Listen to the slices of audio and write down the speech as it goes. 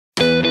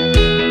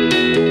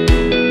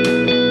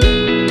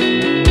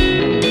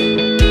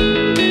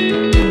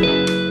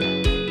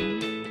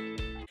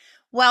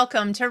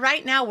Welcome to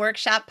Write Now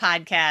Workshop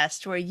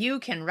Podcast, where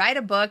you can write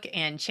a book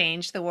and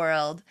change the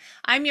world.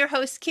 I'm your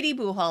host, Kitty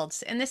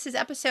Bucholtz, and this is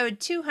episode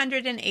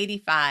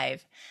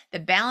 285, The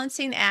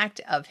Balancing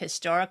Act of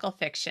Historical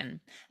Fiction,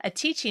 a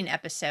teaching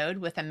episode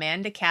with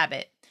Amanda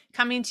Cabot,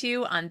 coming to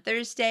you on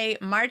Thursday,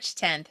 March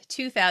 10th,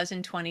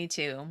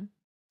 2022.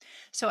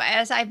 So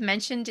as I've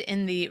mentioned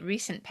in the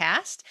recent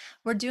past,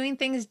 we're doing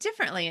things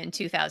differently in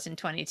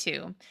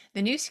 2022.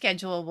 The new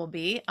schedule will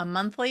be a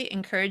monthly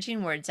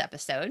encouraging words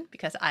episode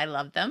because I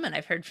love them and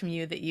I've heard from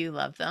you that you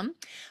love them.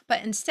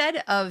 But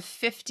instead of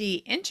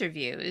 50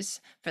 interviews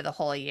for the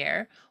whole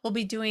year, we'll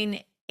be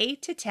doing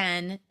 8 to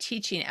 10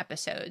 teaching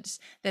episodes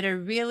that are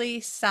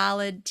really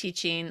solid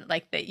teaching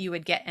like that you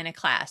would get in a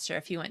class or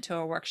if you went to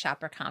a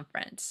workshop or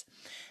conference.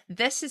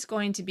 This is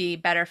going to be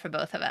better for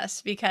both of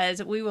us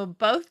because we will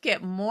both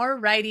get more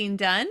writing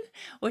done,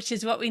 which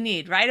is what we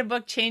need. Write a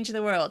book, change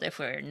the world. If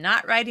we're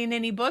not writing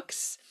any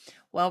books,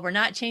 well, we're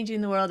not changing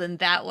the world in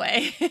that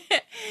way.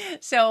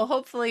 So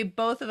hopefully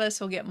both of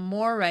us will get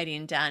more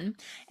writing done.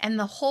 And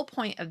the whole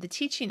point of the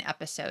teaching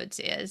episodes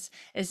is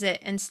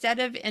that instead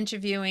of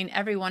interviewing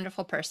every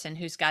wonderful person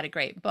who's got a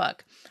great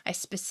book, I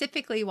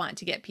specifically want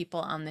to get people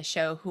on the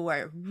show who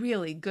are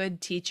really good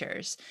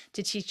teachers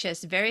to teach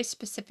us very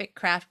specific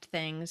craft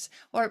things,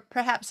 or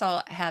perhaps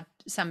I'll have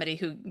somebody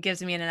who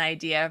gives me an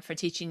idea for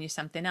teaching you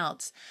something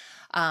else,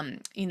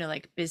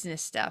 like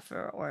business stuff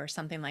or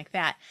something like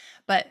that.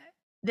 But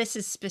this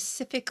is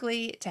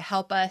specifically to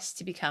help us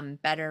to become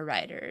better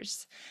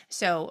writers.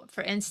 So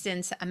for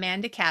instance,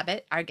 Amanda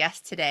Cabot, our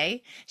guest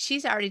today,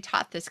 she's already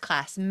taught this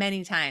class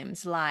many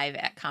times live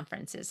at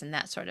conferences and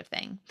that sort of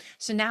thing.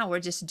 So now we're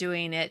just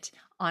doing it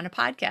on a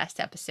podcast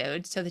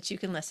episode so that you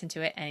can listen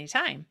to it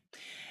anytime.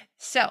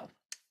 So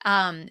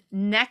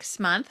next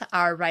month,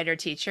 our writer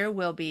teacher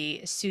will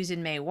be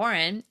Susan May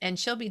Warren, and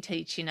she'll be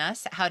teaching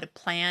us how to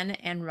plan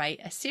and write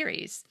a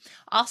series.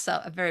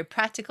 Also, a very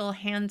practical,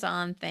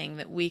 hands-on thing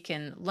that we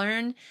can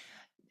learn,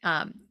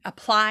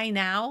 apply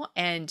now,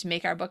 and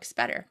make our books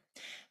better.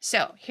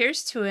 So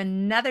here's to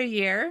another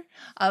year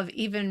of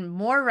even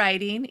more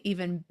writing,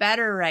 even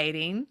better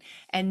writing.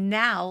 And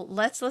now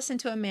let's listen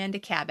to Amanda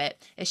Cabot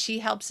as she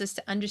helps us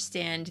to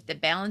understand the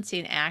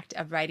balancing act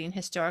of writing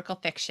historical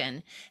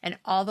fiction and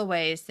all the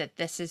ways that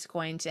this is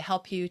going to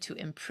help you to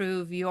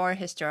improve your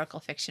historical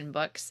fiction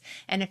books.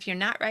 And if you're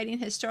not writing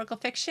historical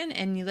fiction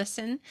and you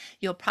listen,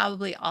 you'll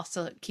probably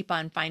also keep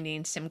on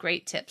finding some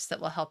great tips that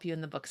will help you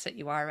in the books that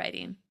you are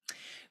writing.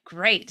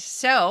 Great.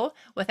 So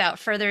without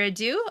further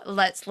ado,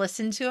 let's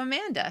listen to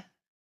Amanda.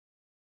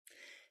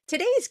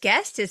 Today's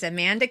guest is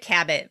Amanda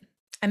Cabot.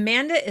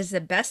 Amanda is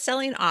the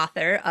best-selling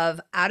author of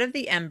Out of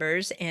the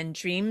Embers and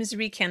Dreams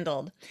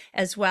Rekindled,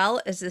 as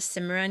well as the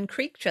Cimarron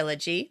Creek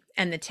trilogy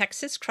and the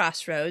Texas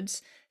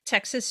Crossroads,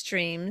 Texas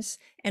Dreams,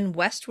 and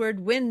Westward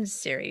Winds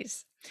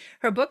series.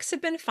 Her books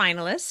have been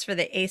finalists for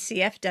the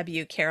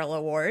ACFW Carroll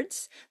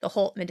Awards, the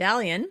Holt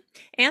Medallion,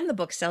 and the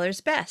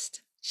Bookseller's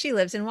Best. She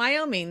lives in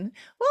Wyoming.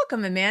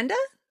 Welcome, Amanda.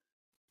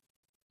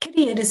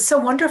 Kitty, it is so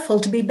wonderful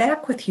to be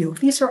back with you.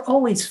 These are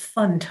always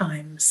fun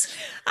times.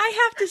 I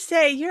have to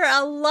say, you're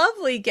a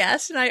lovely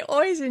guest, and I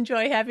always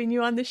enjoy having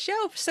you on the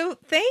show. So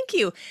thank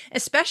you,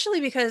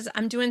 especially because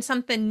I'm doing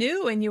something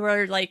new, and you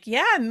were like,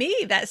 yeah,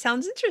 me, that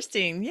sounds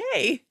interesting.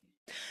 Yay.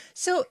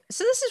 So this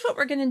is what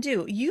we're going to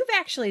do. You've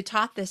actually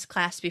taught this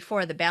class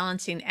before, The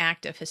Balancing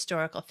Act of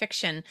Historical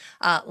Fiction,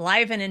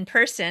 live and in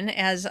person,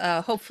 as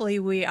hopefully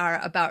we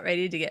are about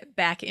ready to get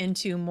back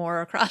into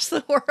more across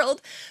the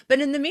world. But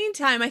in the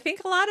meantime, I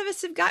think a lot of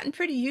us have gotten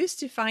pretty used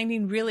to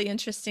finding really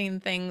interesting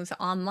things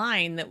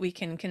online that we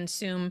can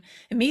consume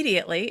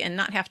immediately and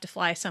not have to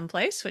fly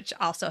someplace, which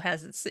also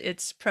has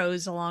its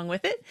pros along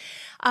with it.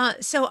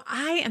 So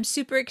I am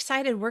super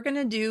excited. We're going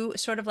to do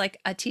sort of like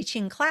a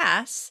teaching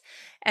class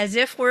as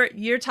if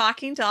you're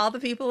talking to all the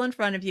people in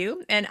front of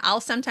you, and I'll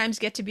sometimes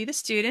get to be the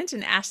student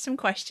and ask some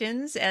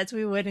questions as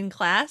we would in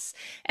class,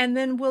 and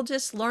then we'll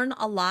just learn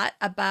a lot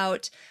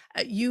about,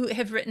 you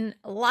have written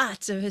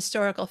lots of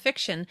historical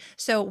fiction,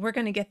 so we're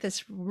going to get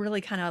this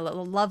really kind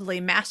of lovely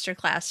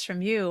masterclass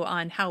from you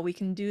on how we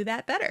can do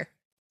that better.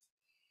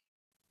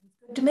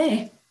 Good to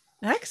me.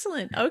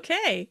 Excellent.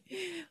 Okay.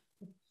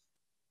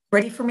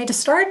 Ready for me to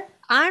start?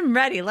 I'm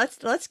ready.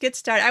 Let's get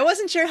started. I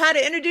wasn't sure how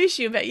to introduce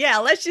you, but yeah,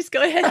 let's just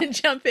go ahead and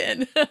jump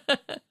in.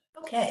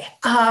 Okay.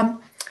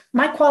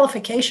 My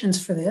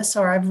qualifications for this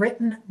are I've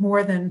written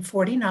more than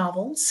 40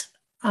 novels.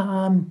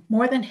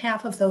 More than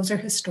half of those are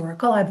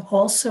historical. I've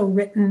also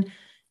written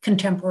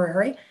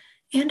contemporary,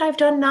 and I've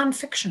done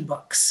nonfiction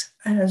books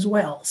as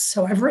well.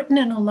 So I've written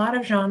in a lot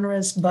of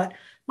genres, but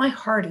my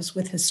heart is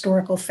with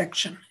historical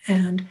fiction.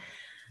 And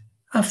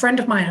a friend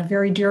of mine, a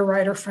very dear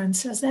writer friend,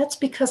 says that's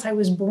because I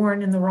was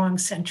born in the wrong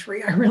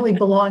century. I really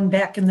belong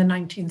back in the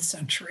 19th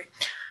century.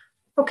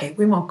 Okay,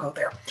 we won't go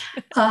there.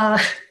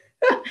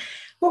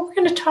 What we're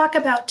going to talk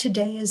about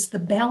today is the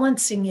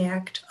balancing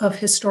act of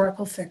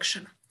historical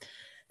fiction.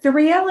 The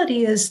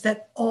reality is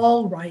that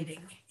all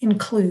writing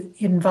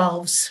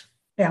involves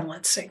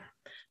balancing.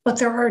 But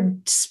there are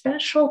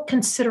special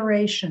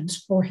considerations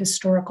for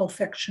historical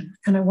fiction,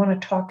 and I want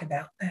to talk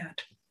about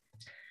that.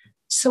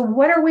 So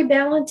what are we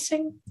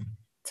balancing?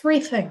 Three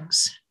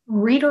things: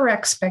 reader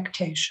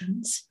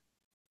expectations,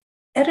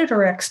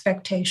 editor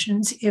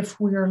expectations if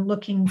we're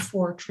looking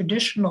for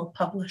traditional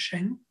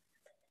publishing,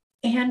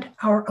 and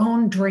our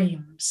own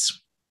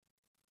dreams.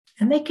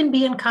 And they can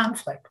be in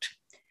conflict.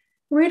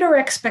 Reader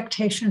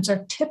expectations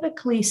are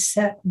typically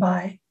set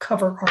by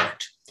cover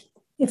art.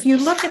 If you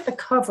look at the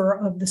cover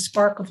of The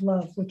Spark of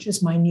Love, which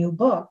is my new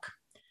book,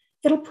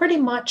 it'll pretty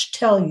much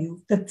tell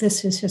you that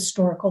this is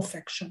historical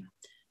fiction.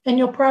 And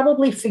you'll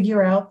probably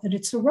figure out that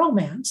it's a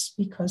romance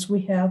because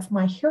we have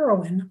my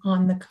heroine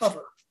on the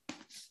cover.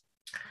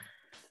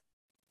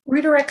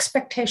 Reader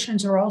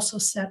expectations are also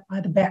set by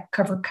the back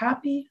cover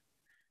copy,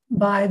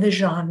 by the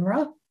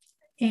genre,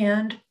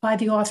 and by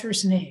the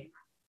author's name,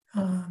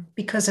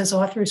 because as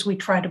authors, we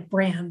try to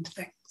brand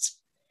things.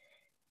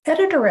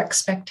 Editor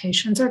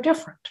expectations are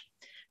different.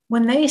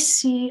 When they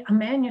see a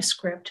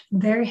manuscript,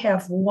 they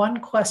have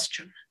one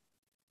question: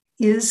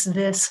 is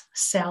this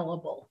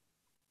sellable?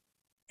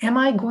 Am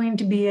I going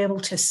to be able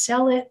to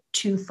sell it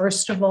to,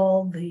 first of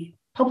all, the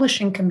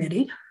publishing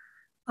committee,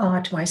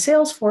 to my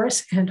sales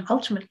force, and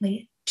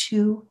ultimately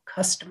to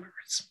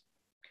customers?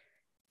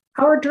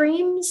 Our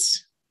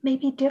dreams may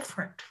be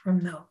different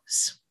from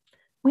those.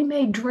 We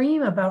may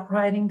dream about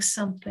writing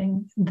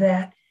something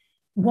that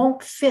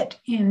won't fit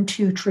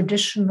into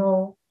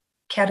traditional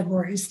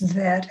categories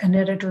that an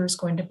editor is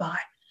going to buy.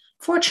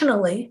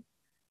 Fortunately,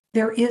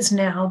 there is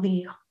now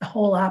the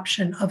whole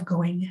option of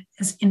going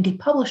as indie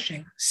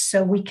publishing,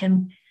 so we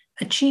can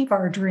achieve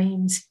our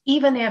dreams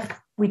even if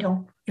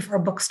our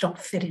books don't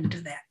fit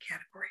into that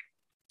category.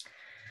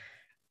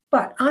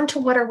 But on to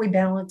what are we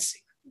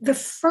balancing? The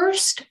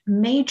first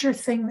major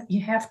thing that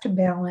you have to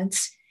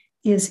balance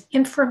is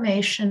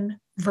information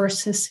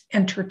versus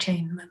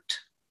entertainment.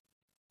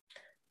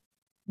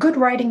 Good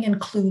writing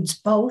includes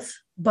both,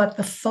 but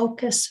the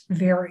focus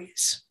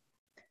varies.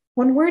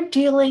 When we're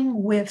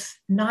dealing with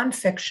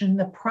nonfiction,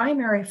 the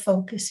primary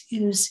focus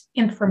is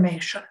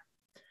information.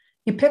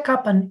 You pick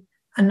up a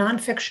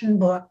nonfiction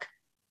book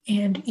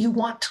and you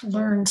want to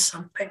learn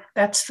something.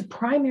 That's the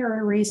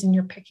primary reason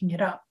you're picking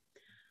it up.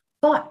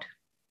 But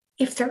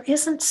if there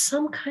isn't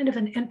some kind of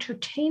an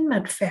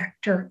entertainment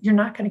factor, you're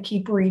not going to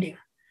keep reading.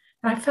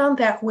 And I found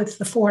that with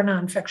the 4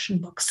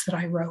 nonfiction books that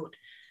I wrote,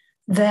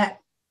 that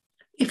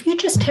if you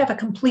just have a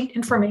complete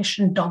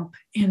information dump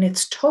and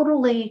it's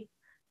totally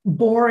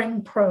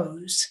boring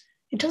prose,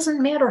 it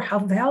doesn't matter how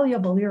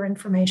valuable your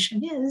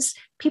information is,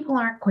 people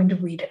aren't going to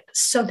read it.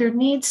 So there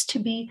needs to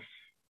be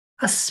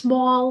a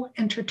small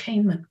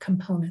entertainment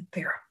component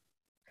there.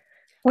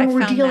 When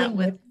we're dealing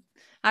with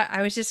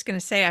I was just going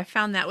to say, I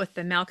found that with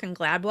the Malcolm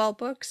Gladwell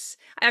books.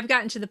 I've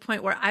gotten to the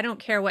point where I don't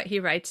care what he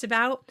writes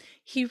about.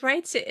 He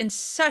writes it in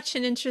such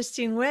an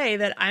interesting way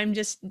that I'm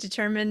just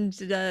determined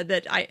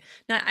that I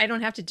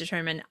don't have to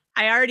determine.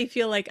 I already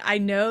feel like I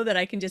know that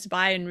I can just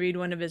buy and read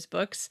one of his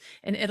books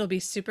and it'll be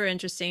super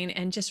interesting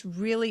and just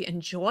really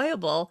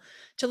enjoyable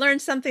to learn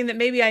something that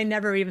maybe I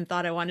never even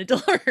thought I wanted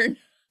to learn.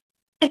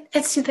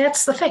 See,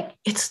 that's the thing.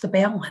 It's the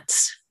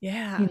balance.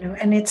 Yeah.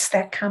 And it's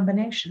that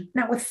combination.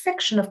 Now, with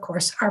fiction, of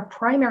course, our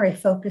primary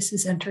focus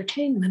is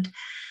entertainment,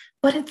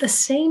 but at the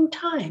same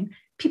time,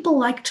 people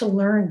like to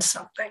learn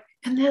something.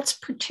 And that's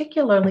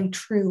particularly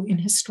true in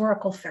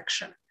historical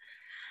fiction.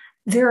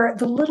 There are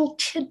the little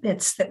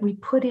tidbits that we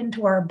put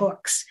into our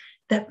books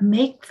that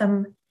make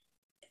them,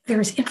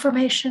 there's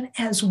information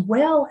as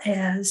well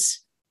as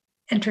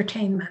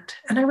entertainment.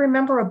 And I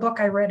remember a book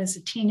I read as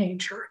a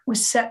teenager. It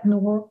was set in the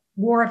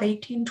War of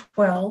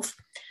 1812.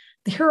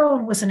 The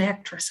heroine was an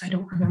actress. I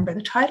don't remember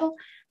the title.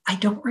 I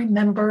don't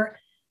remember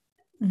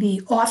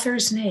the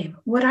author's name.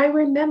 What I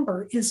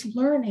remember is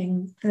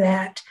learning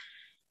that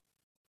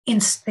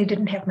they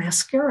didn't have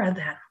mascara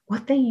then.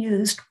 What they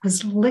used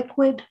was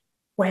liquid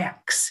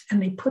wax,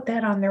 and they put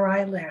that on their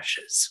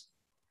eyelashes.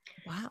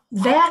 Wow.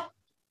 That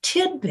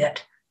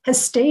tidbit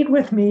has stayed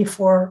with me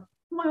for,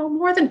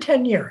 more than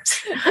 10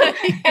 years.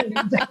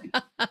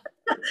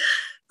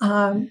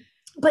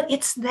 But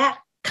it's that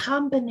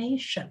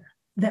combination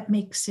that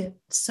makes it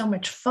so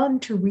much fun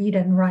to read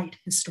and write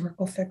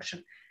historical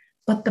fiction.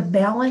 But the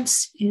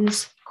balance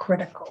is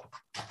critical.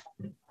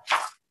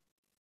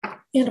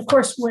 And of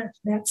course,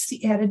 that's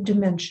the added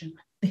dimension,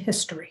 the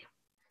history.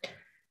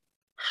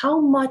 How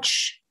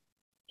much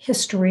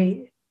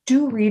history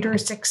do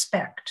readers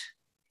expect?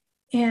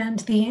 And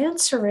the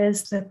answer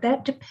is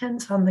that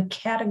depends on the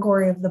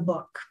category of the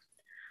book.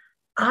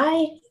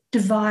 I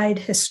divide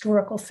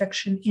historical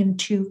fiction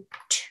into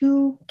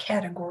 2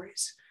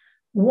 categories.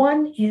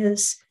 One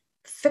is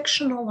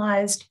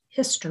fictionalized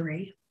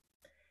history,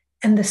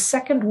 and the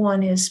second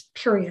one is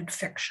period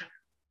fiction.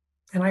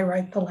 And I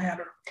write the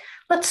latter.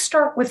 Let's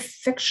start with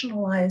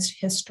fictionalized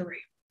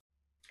history.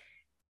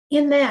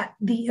 In that,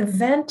 the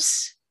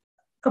events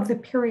of the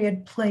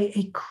period play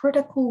a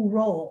critical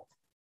role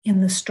in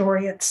the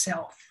story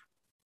itself.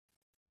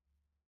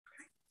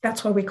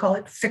 That's why we call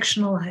it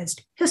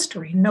fictionalized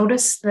history.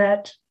 Notice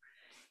that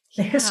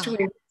the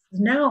history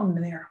Now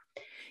I'm there.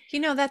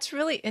 That's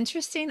really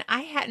interesting.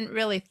 I hadn't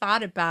really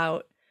thought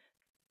about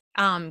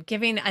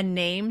giving a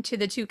name to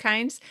the two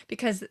kinds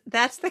because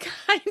that's the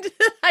kind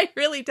that I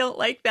really don't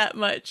like that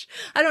much.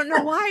 I don't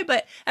know why,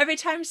 but every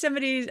time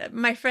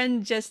my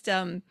friend just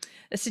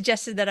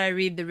suggested that I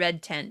read The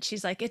Red Tent,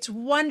 she's like, it's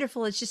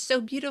wonderful. It's just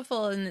so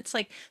beautiful. And it's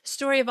like the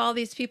story of all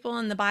these people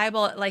in the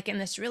Bible, like in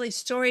this really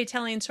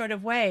storytelling sort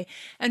of way.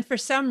 And for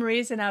some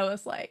reason, I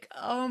was like,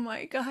 oh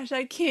my gosh,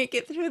 I can't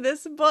get through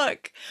this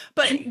book.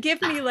 But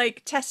give me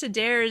like Tessa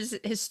Dare's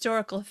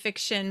historical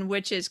fiction,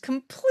 which is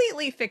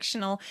completely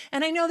fictional.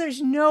 And I know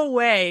there's no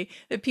way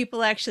that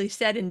people actually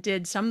said and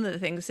did some of the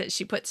things that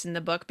she puts in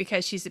the book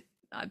because she's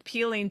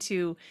appealing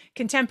to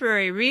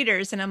contemporary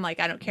readers. And I'm like,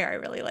 I don't care. I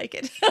really like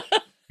it.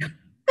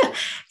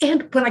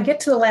 And when I get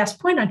to the last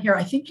point on here,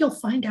 I think you'll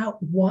find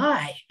out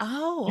why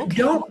Oh, you okay.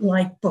 don't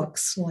like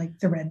books like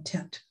The Red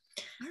Tent.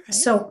 All right.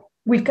 So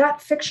we've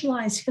got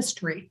fictionalized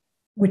history,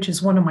 which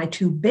is one of my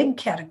two big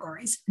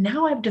categories.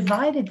 Now I've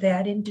divided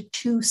that into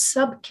two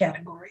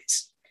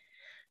subcategories.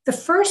 The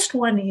first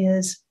one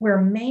is where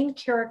main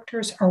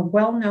characters are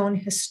well-known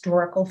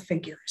historical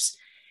figures.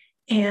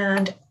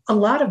 And a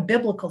lot of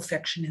biblical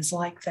fiction is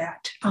like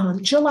that.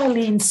 Jill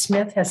Eileen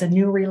Smith has a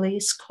new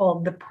release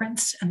called The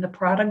Prince and the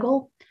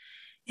Prodigal,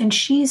 and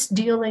she's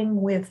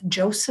dealing with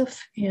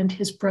Joseph and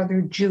his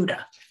brother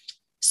Judah.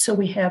 So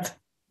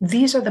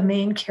these are the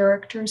main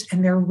characters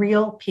and they're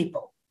real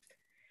people.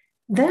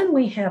 Then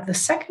we have the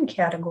second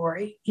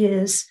category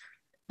is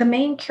the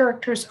main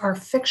characters are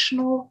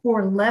fictional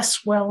or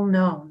less well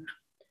known.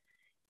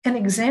 An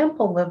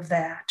example of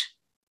that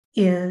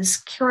is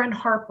Karen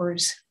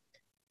Harper's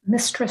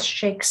Mistress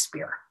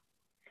Shakespeare,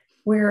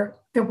 where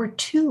there were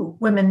two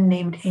women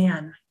named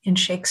Anne in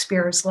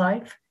Shakespeare's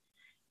life.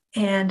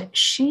 And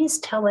she's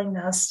telling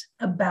us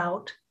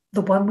about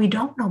the one we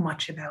don't know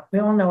much about. We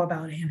all know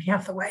about Anne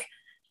Hathaway,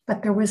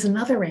 but there was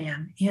another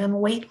Anne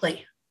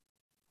Whately.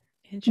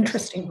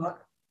 Interesting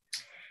book.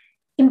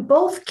 In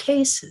both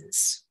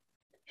cases,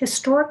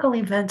 historical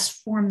events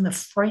form the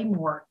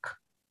framework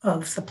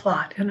of the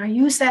plot. And I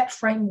use that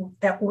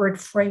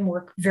word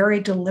framework very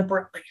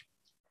deliberately.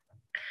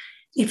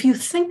 If you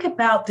think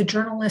about the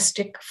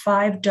journalistic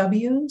 5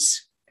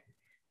 W's,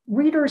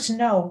 readers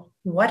know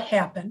what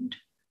happened,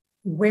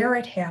 where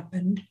it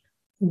happened,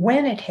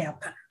 when it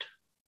happened.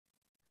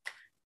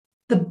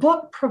 The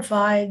book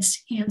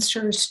provides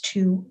answers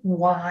to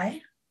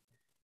why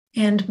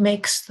and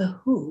makes the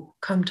who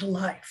come to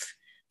life.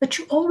 But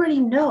you already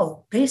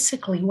know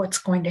basically what's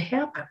going to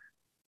happen.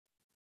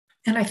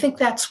 And I think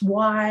that's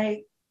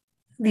why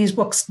these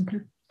books,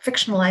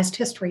 fictionalized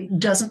history,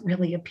 doesn't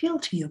really appeal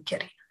to you,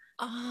 Kitty.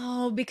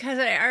 Oh, because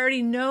I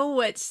already know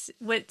what's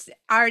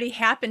already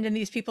happened in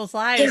these people's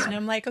lives. Yeah. And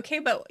I'm like, okay,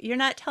 but you're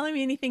not telling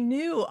me anything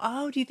new.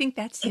 Oh, do you think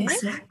that's it?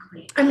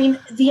 Exactly. I mean,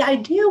 the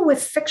idea with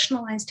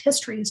fictionalized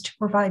history is to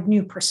provide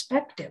new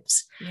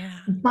perspectives. Yeah.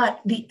 But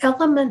the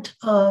element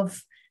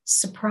of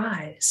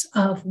surprise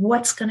of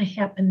what's going to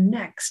happen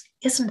next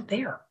isn't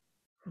there.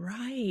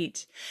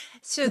 Right.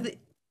 So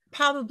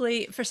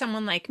probably for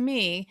someone like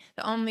me,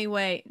 the only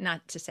way,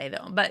 not to say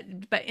though, but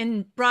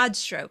in broad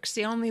strokes,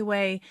 the only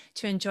way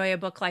to enjoy a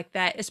book like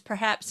that is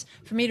perhaps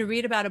for me to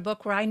read about a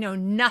book where I know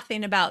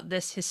nothing about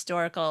this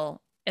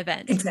historical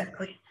event.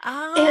 Exactly.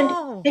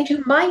 Oh. And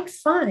you might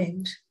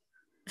find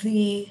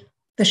the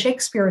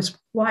Shakespeare's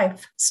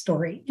wife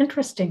story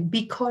interesting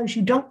because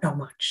you don't know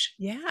much.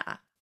 Yeah.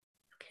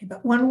 Okay,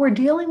 but when we're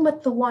dealing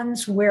with the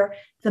ones where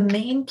the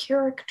main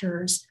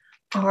characters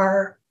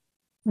are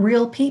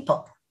real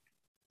people,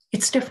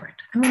 it's different.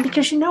 I mean,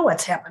 because you know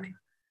what's happening.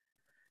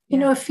 You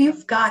know, if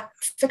you've got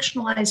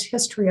fictionalized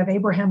history of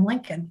Abraham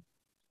Lincoln,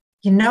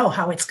 you know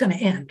how it's going to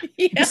end.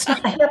 Yeah. It's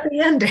not a happy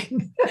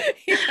ending.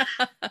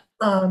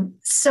 Yeah.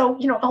 So,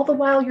 you know, all the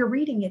while you're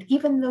reading it,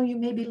 even though you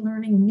may be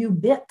learning new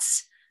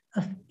bits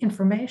of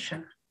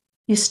information,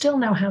 you still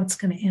know how it's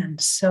going to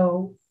end.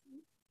 So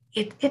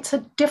it's a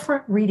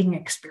different reading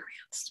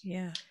experience.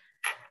 Yeah.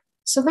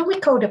 So then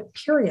we go to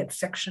period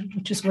fiction,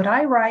 which is what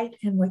I write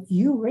and what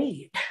you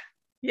read.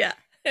 Yeah.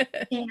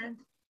 And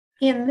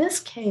in this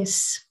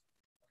case,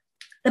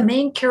 the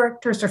main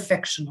characters are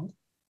fictional.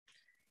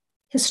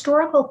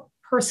 Historical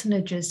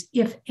personages,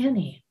 if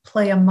any,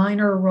 play a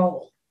minor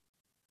role.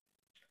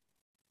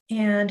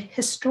 And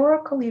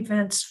historical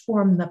events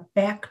form the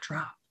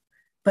backdrop,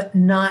 but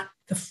not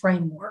the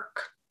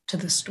framework to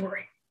the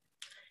story.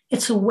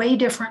 It's a way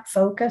different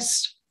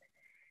focus.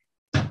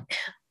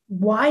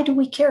 Why do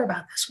we care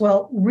about this?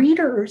 Well,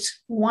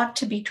 readers want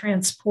to be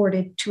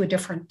transported to a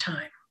different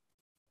time.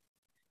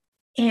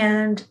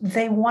 And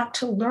they want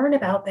to learn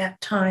about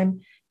that time,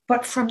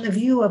 but from the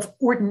view of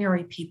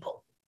ordinary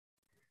people.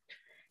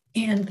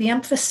 And the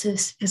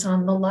emphasis is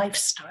on the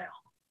lifestyle.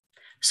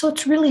 So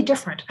it's really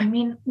different. I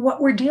mean,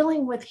 what we're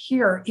dealing with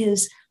here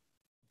is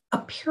a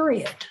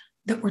period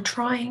that we're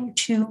trying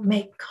to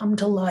make come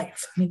to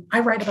life. I mean, I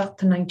write about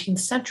the 19th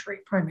century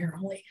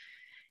primarily.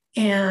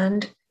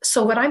 And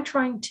so what I'm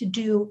trying to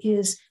do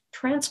is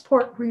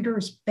transport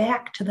readers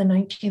back to the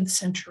 19th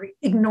century,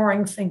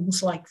 ignoring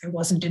things like there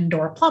wasn't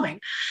indoor plumbing.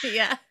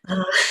 Yeah.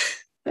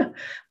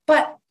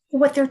 But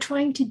what they're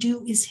trying to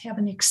do is have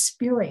an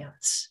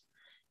experience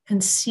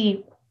and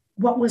see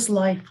what was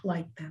life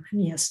like then.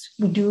 And yes,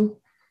 we do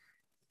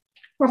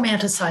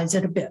romanticize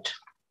it a bit.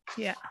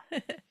 Yeah.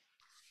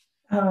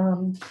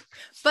 Um,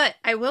 But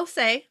I will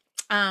say,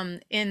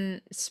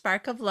 in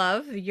Spark of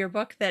Love, your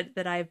book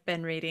that I've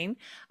been reading,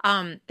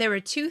 there were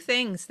two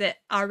things that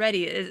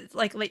already is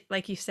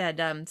like you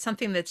said,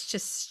 something that's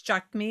just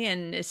struck me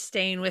and is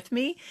staying with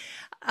me.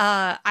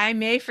 I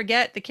may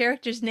forget the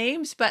characters'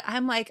 names, but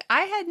I'm like,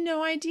 I had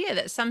no idea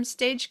that some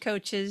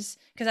stagecoaches,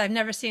 because I've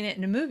never seen it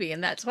in a movie,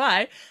 and that's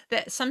why,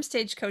 that some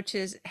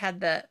stagecoaches had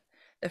the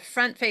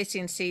front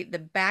facing seat, the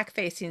back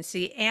facing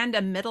seat, and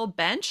a middle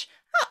bench.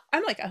 Oh,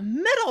 I'm like, a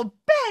middle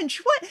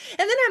bench? What?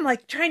 And then I'm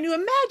like trying to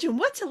imagine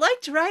what's it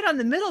like to ride on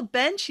the middle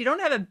bench. You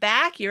don't have a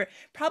back. You're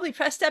probably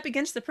pressed up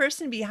against the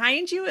person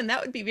behind you, and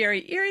that would be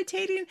very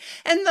irritating.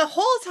 And the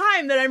whole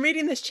time that I'm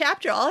reading this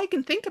chapter, all I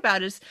can think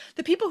about is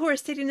the people who are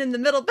sitting in the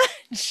middle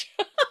bench.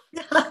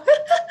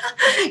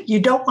 You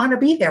don't want to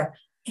be there.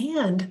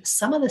 And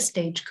some of the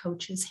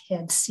stagecoaches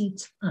had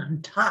seats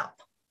on top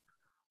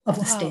of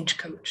the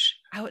stagecoach.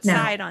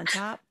 Outside on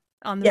top,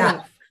 on the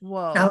roof.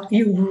 Whoa. Now,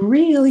 you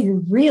really,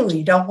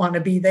 really don't want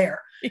to be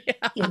there.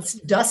 Yeah. It's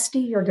dusty.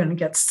 You're going to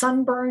get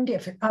sunburned.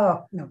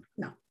 No.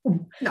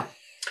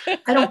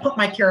 I don't put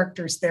my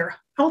characters there.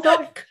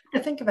 Although, to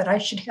think of it, I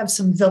should have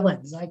some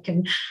villains. I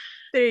can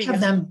have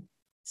them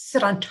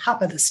sit on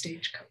top of the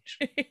stagecoach.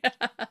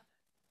 Yeah.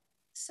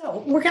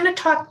 So we're going to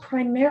talk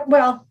primarily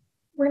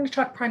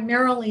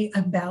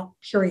about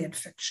period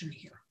fiction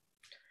here,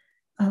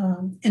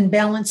 and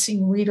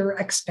balancing reader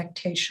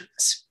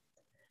expectations.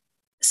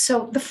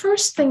 So the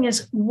first thing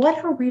is, what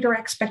are reader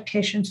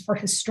expectations for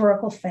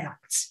historical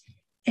facts,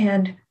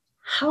 and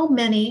how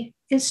many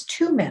is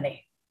too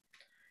many?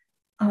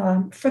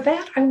 For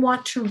that, I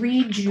want to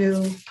read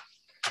you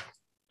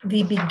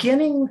the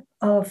beginning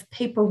of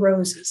Paper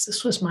Roses.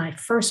 This was my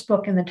first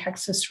book in the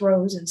Texas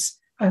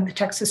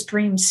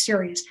Dreams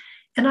series,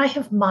 and I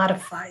have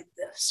modified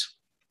this.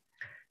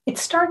 It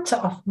starts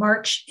off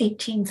March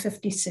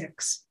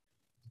 1856.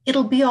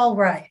 It'll be all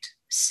right.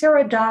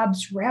 Sarah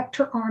Dobbs wrapped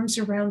her arms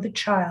around the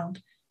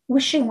child,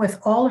 wishing with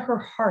all her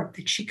heart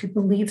that she could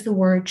believe the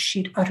words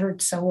she'd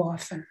uttered so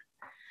often.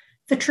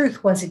 The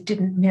truth was, it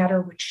didn't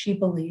matter what she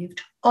believed.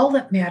 All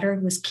that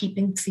mattered was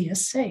keeping Thea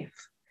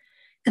safe.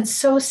 And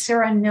so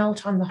Sarah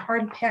knelt on the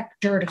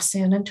hard-packed dirt of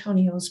San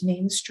Antonio's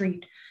main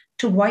street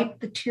to wipe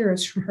the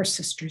tears from her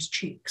sister's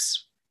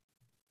cheeks.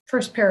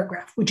 First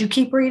paragraph. Would you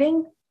keep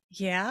reading?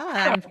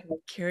 Yeah, I'm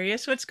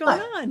curious what's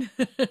going on.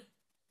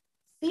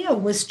 Thea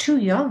was too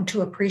young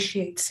to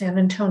appreciate San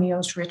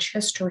Antonio's rich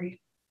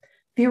history.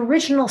 The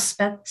original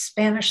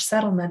Spanish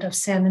settlement of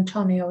San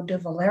Antonio de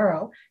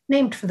Valero,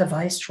 named for the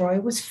viceroy,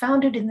 was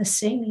founded in the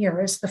same year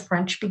as the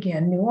French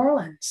began New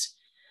Orleans.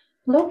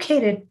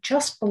 Located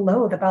just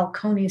below the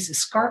Balcones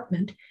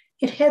escarpment,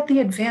 it had the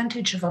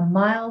advantage of a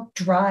mild,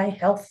 dry,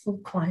 healthful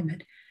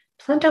climate,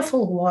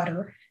 plentiful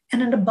water,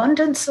 and an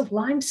abundance of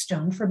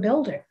limestone for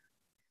building.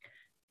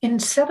 In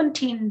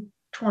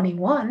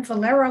 1721,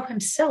 Valero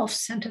himself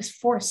sent a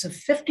force of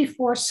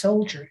 54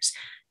 soldiers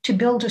to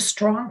build a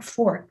strong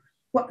fort,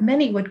 what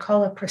many would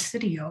call a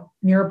presidio,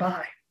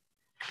 nearby.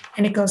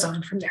 And it goes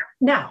on from there.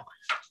 Now,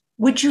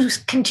 would you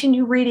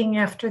continue reading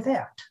after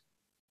that?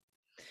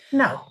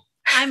 No.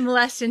 I'm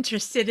less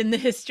interested in the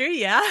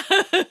history, yeah.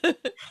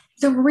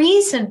 The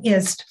reason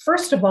is,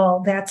 first of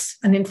all, that's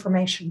an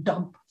information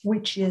dump,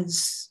 which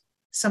is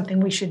something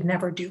we should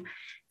never do.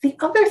 The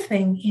other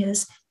thing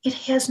is, it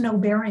has no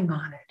bearing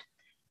on it.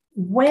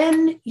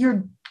 When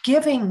you're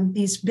giving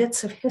these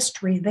bits of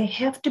history, they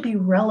have to be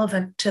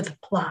relevant to the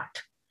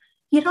plot.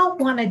 You don't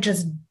want to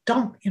just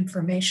dump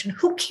information.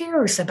 Who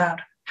cares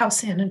about how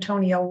San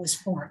Antonio was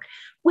formed?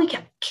 We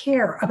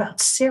care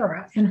about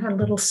Sarah and her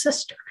little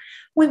sister.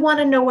 We want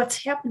to know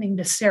what's happening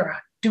to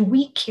Sarah. Do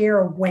we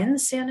care when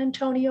San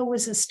Antonio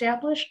was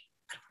established?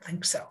 I don't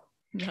think so.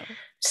 No.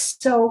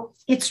 So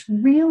it's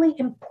really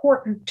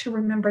important to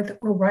remember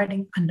that we're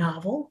writing a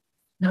novel,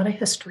 not a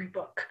history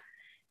book.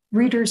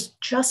 Readers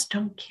just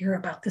don't care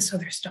about this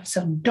other stuff.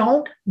 So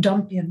don't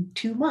dump in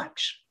too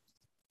much.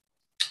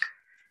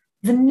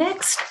 The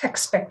next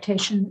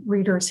expectation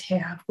readers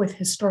have with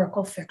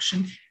historical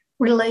fiction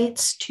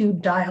relates to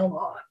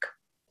dialogue.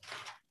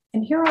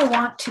 And here I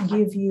want to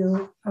give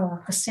you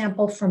a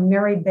sample from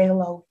Mary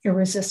Balow,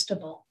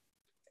 Irresistible.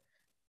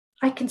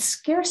 I can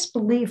scarce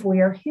believe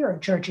we are here,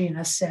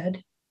 Georgina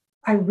said.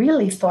 I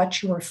really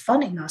thought you were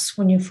funning us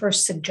when you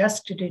first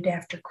suggested it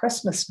after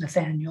Christmas,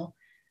 Nathaniel.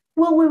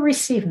 Will we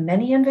receive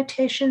many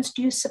invitations,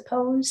 do you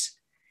suppose?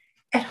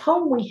 At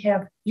home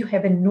you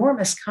have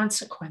enormous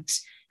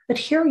consequence, but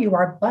here you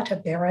are but a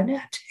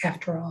baronet,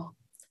 after all.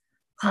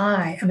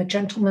 I am a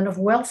gentleman of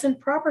wealth and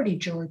property,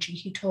 Georgie,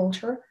 he told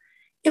her.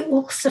 It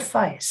will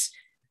suffice.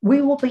 We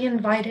will be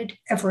invited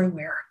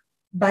everywhere.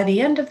 By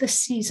the end of the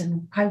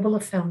season, I will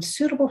have found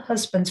suitable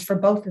husbands for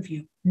both of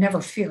you,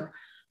 never fear.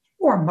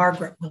 or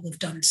Margaret will have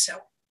done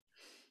so.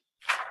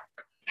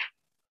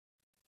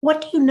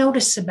 What do you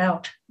notice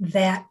about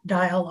that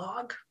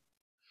dialogue?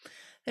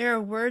 There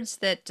are words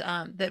that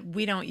that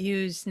we don't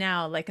use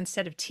now, like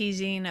instead of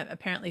teasing,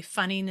 apparently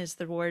funning is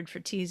the word for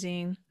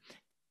teasing.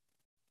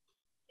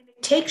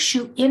 It takes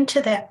you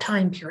into that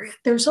time period.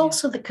 There's Yeah.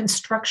 also the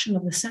construction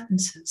of the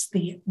sentences,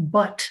 the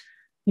but,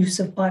 use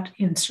of but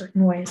in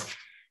certain ways.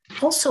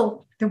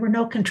 Also, there were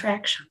no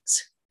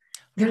contractions.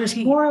 There's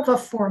Right. more of a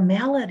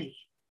formality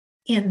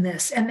in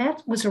this, and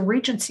that was a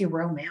Regency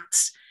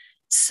romance.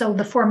 So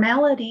the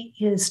formality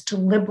is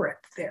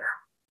deliberate there.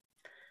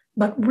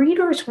 But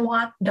readers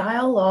want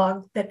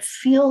dialogue that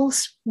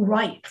feels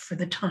right for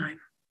the time.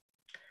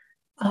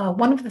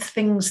 One of the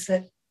things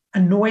that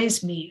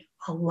annoys me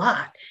a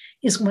lot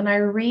is when I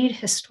read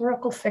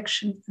historical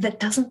fiction that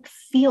doesn't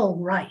feel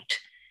right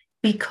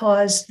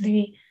because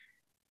the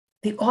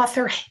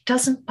author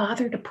doesn't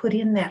bother to put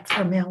in that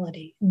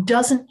formality,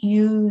 doesn't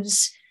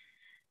use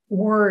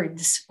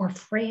words or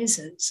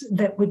phrases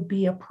that would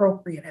be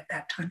appropriate at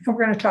that time. And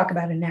we're going to talk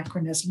about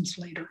anachronisms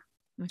later.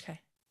 Okay.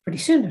 Pretty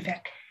soon, in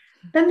fact.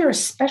 Then there's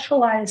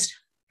specialized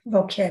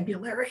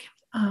vocabulary.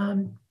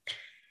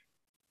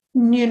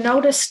 You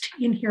noticed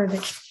in here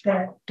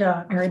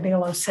that Mary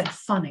Balow said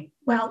funny.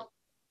 Well,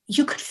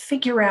 you could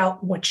figure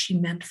out what she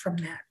meant from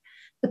that.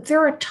 But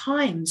there are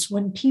times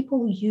when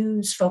people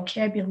use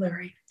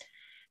vocabulary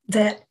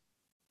that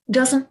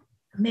doesn't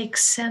make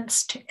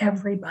sense to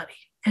everybody,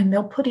 and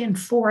they'll put in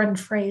foreign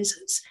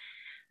phrases.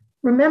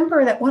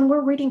 Remember that when we're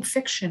reading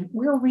fiction,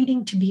 we're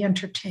reading to be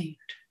entertained.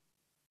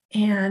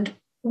 And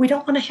we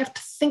don't want to have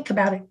to think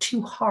about it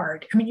too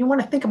hard. I mean, you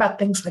want to think about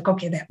things like,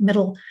 okay, that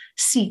middle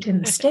seat in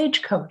the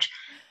stagecoach,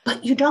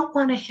 but you don't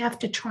want to have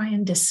to try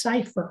and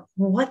decipher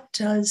what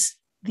does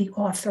the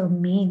author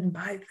mean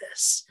by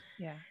this.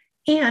 Yeah.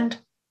 And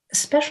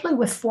especially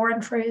with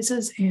foreign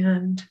phrases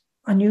and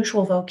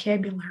unusual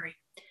vocabulary,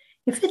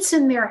 if it's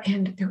in there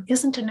and there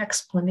isn't an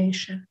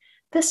explanation,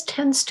 this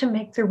tends to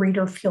make the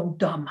reader feel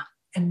dumb,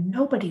 and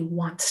nobody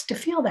wants to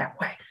feel that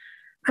way.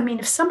 I mean,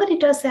 if somebody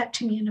does that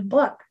to me in a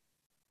book,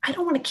 I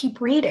don't want to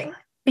keep reading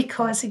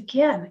because,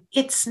 again,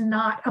 it's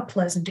not a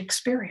pleasant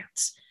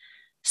experience.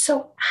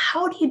 So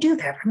how do you do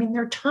that? I mean,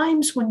 there are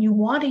times when you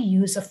want to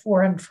use a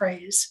foreign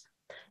phrase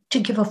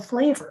to give a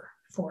flavor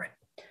for it.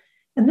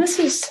 And this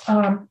is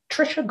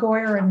Tricia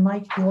Goyer and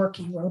Mike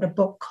Yorkey wrote a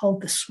book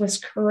called The Swiss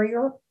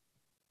Courier.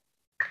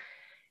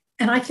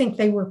 And I think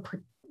they were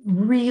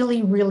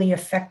really, really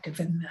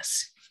effective in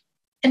this.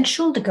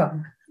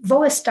 Entschuldigung,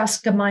 wo ist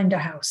das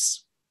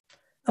Gemeindehaus?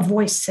 A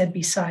voice said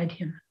beside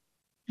him.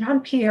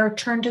 Jean-Pierre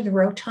turned to the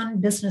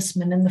rotund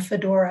businessman in the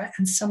fedora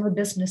and summer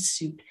business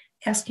suit,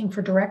 asking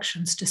for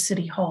directions to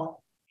City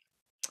Hall.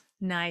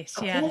 Nice.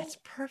 Okay. Yeah, that's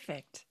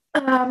perfect.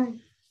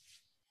 And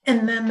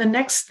then the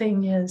next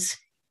thing is,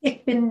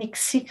 ich bin nicht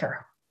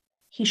sicher.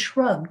 He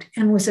shrugged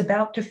and was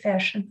about to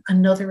fashion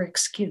another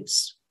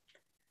excuse.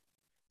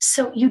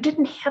 So you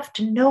didn't have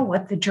to know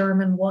what the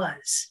German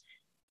was.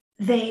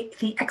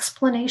 The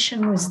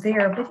explanation was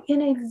there, but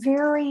in a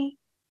very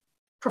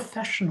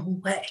professional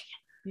way.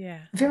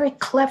 Yeah. Very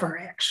clever,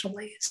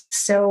 actually.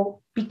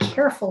 So be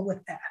careful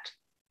with that.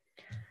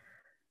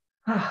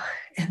 Oh,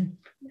 and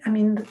I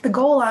mean, the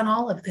goal on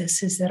all of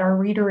this is that our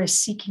reader is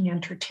seeking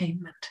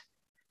entertainment.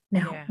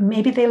 Now,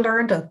 maybe they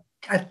learned a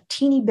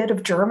teeny bit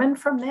of German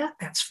from that.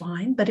 That's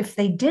fine. But if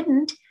they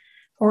didn't,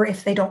 or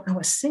if they don't know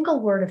a single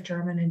word of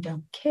German and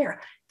don't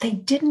care, they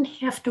didn't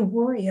have to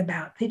worry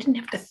about, they didn't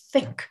have to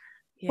think,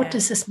 what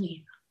does this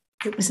mean?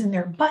 It was in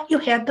there. But you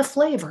had the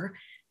flavor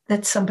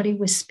that somebody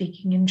was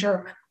speaking in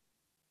German.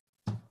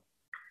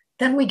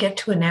 Then we get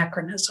to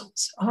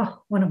anachronisms.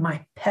 Oh, one of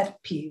my pet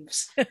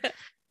peeves.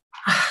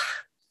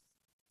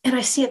 And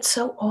I see it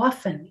so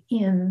often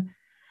in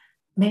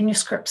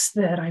manuscripts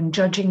that I'm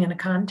judging in a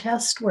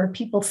contest where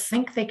people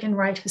think they can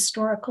write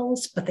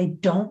historicals, but they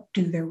don't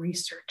do their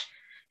research.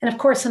 And of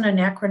course, an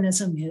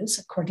anachronism is,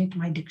 according to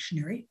my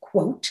dictionary,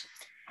 quote,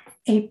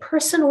 a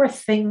person or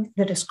thing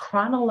that is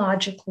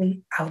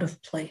chronologically out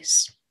of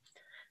place.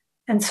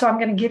 And so I'm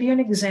going to give you an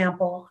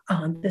example.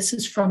 This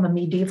is from a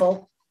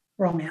medieval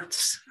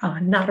romance,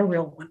 not a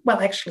real one.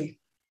 Well, actually,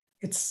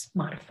 it's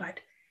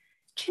modified.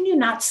 Can you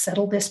not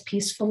settle this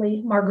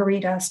peacefully?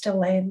 Marguerite asked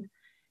Elaine.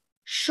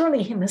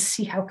 Surely he must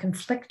see how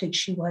conflicted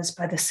she was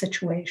by the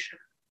situation.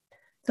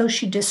 Though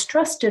she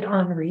distrusted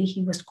Henri,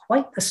 he was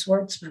quite the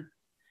swordsman.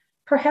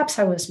 Perhaps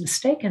I was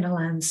mistaken,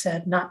 Elaine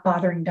said, not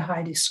bothering to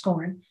hide his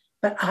scorn,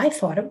 but I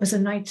thought it was a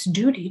knight's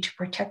duty to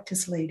protect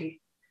his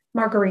lady.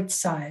 Marguerite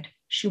sighed.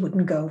 She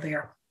wouldn't go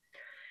there.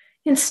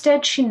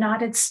 Instead, she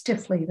nodded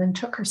stiffly, then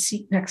took her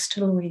seat next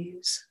to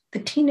Louise. The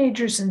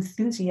teenager's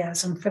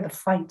enthusiasm for the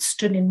fight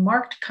stood in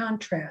marked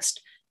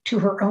contrast to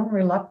her own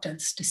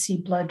reluctance to see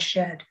blood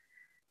shed.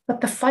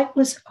 But the fight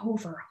was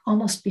over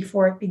almost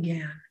before it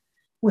began.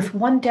 With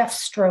one deft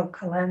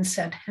stroke, Elaine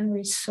sent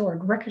Henry's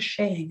sword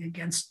ricocheting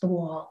against the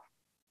wall.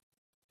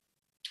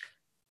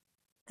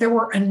 There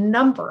were a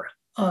number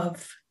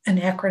of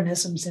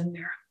anachronisms in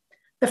there.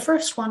 The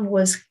first one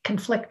was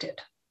conflicted.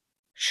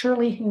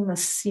 Surely he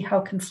must see how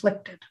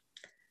conflicted.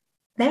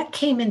 That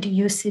came into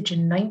usage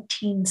in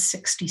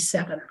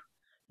 1967.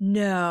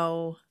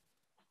 No.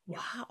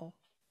 Wow.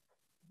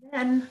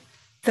 Then,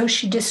 though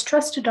she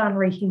distrusted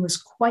Henri, he was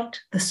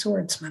quite the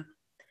swordsman.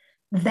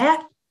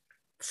 That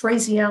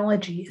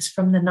phraseology is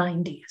from the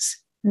 90s,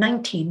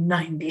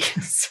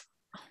 1990s.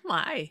 Oh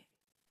my.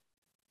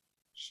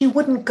 She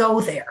wouldn't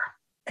go there.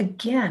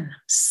 Again,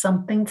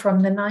 something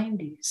from the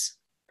 90s.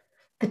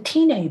 The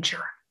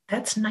teenager,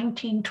 that's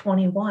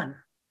 1921.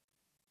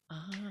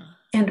 Ah.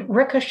 And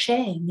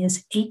ricocheting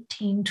is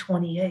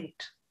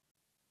 1828.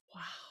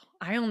 Wow.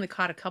 I only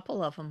caught a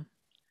couple of them.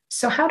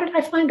 So, how did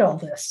I find all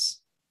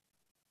this?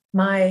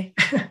 My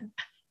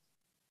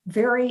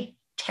very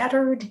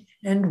tattered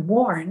and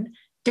worn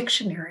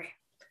dictionary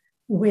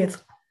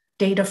with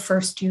date of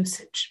first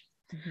usage.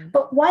 Mm-hmm.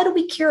 But why do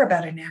we care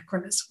about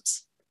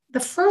anachronisms? The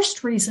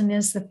first reason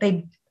is that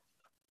they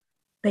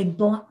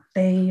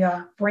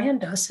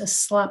brand us as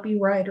sloppy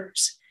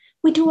writers.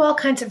 We do all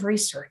kinds of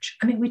research.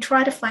 I mean, we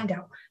try to find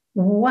out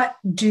what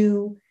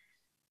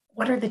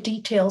are the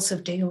details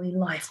of daily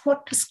life?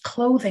 What does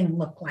clothing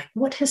look like?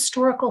 What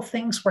historical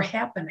things were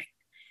happening?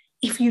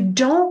 If you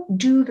don't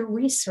do the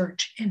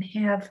research and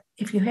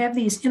if you have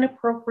these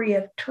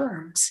inappropriate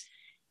terms,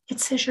 it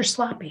says you're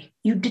sloppy.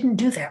 You didn't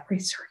do that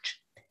research.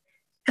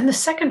 And the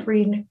second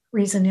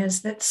reason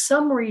is that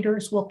some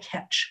readers will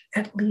catch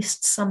at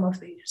least some of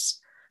these.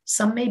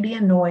 Some may be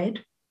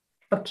annoyed,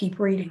 but keep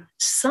reading.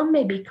 Some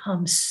may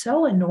become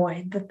so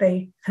annoyed that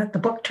the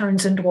book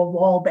turns into a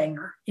wall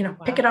banger. Wow.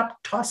 Pick it up,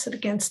 toss it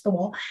against the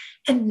wall,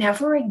 and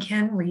never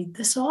again read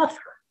this author.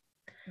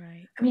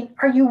 Right. I mean,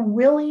 are you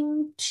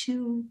willing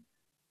to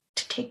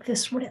take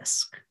this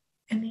risk?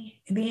 And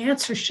the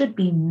answer should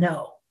be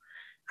no.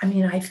 I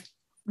mean, I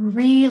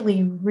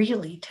really,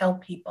 really tell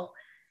people,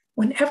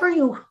 whenever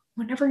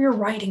you're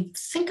writing,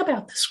 think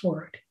about this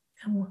word,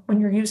 and when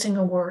you're using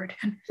a word,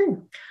 and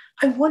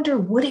I wonder,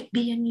 would it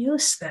be in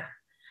use then?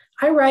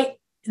 I write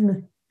in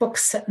the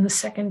books set in the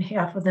second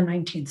half of the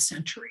 19th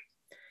century.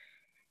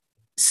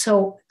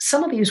 So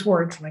some of these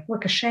words, like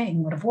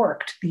ricocheting, would have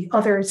worked. The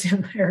others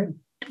in there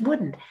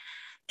wouldn't.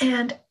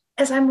 And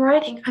as I'm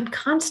writing, I'm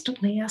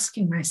constantly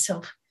asking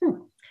myself,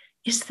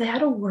 is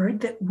that a word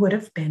that would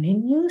have been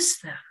in use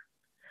then?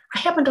 I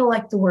happen to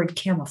like the word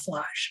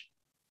camouflage.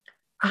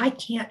 I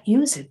can't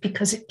use it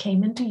because it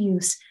came into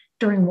use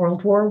during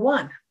World War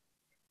I.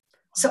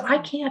 So I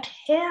can't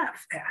have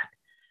that.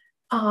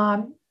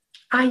 I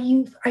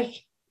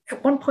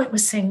at one point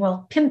was saying,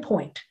 well,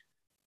 pinpoint.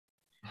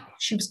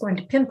 She was going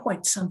to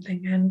pinpoint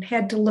something and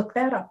had to look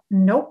that up.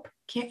 Nope,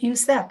 can't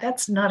use that.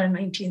 That's not a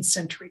 19th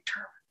century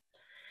term.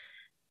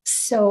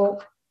 So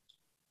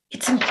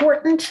it's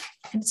important,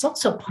 and it's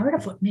also part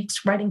of what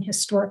makes writing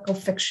historical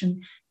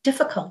fiction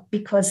difficult,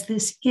 because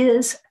this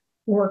is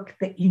work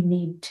that you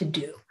need to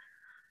do.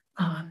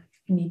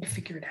 You need to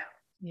figure it out.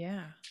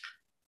 Yeah.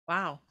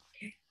 Wow.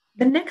 Okay.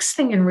 The next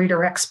thing in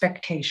reader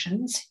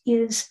expectations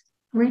is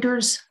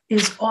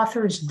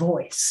author's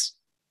voice.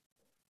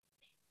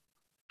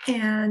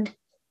 And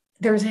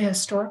there's a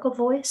historical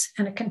voice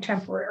and a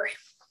contemporary.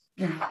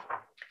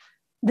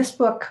 This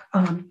book,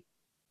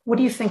 what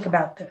do you think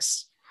about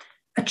this?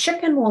 A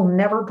chicken will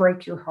never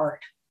break your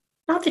heart.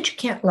 Not that you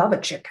can't love a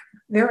chicken.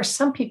 There are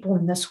some people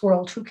in this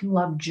world who can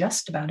love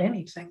just about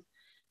anything,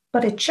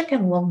 but a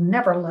chicken will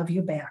never love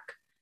you back.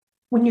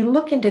 When you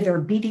look into their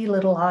beady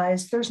little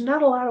eyes, there's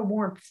not a lot of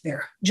warmth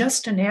there,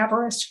 just an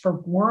avarice for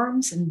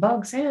worms and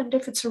bugs, and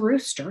if it's a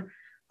rooster,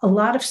 a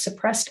lot of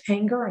suppressed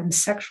anger and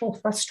sexual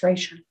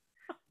frustration.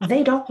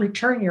 They don't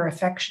return your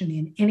affection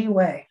in any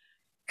way.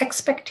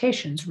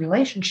 Expectations,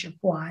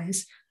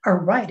 relationship-wise, are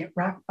right at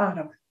rock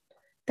bottom.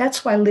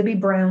 That's why Libby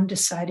Brown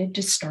decided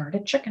to start a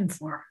chicken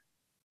farm.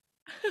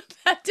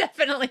 That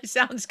definitely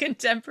sounds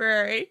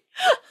contemporary.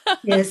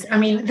 Yes, I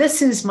mean,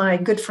 this is my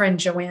good friend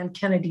Joanne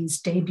Kennedy's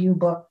debut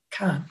book,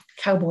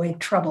 Cowboy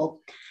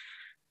Trouble.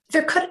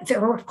 There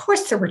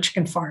were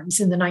chicken farms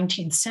in the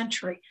 19th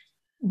century,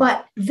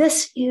 but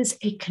this is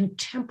a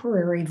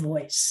contemporary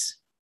voice.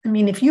 I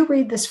mean, if you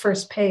read this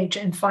first page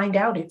and find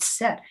out it's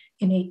set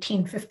in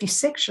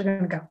 1856, you're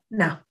going to go,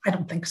 no, I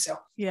don't think so.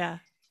 Yeah.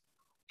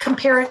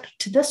 Compare it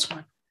to this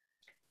one.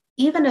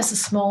 Even as a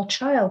small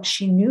child,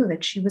 she knew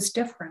that she was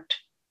different.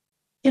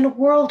 In a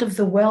world of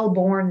the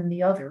well-born and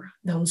the other,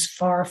 those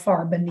far,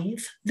 far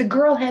beneath, the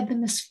girl had the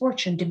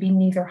misfortune to be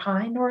neither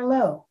high nor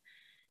low.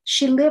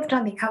 She lived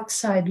on the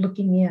outside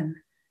looking in,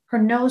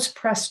 her nose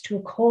pressed to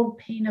a cold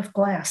pane of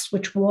glass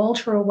which walled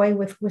her away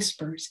with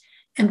whispers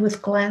and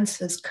with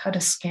glances cut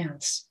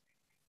askance.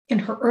 In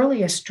her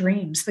earliest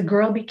dreams, the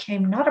girl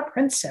became not a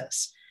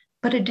princess,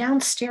 but a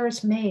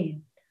downstairs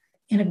maid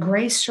in a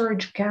gray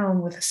serge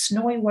gown with a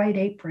snowy white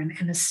apron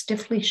and a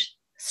stiffly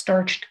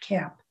starched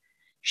cap.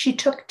 She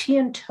took tea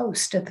and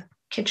toast at the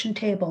kitchen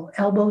table,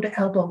 elbow to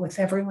elbow with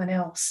everyone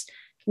else,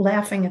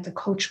 laughing at the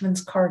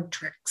coachman's card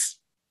tricks.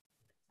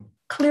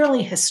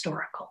 Clearly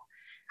historical.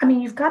 I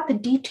mean, you've got the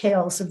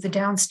details of the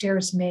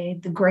downstairs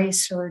maid, the gray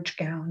serge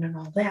gown and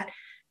all that.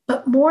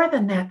 But more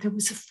than that, there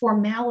was a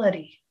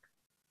formality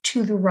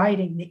to the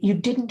writing that you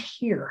didn't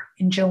hear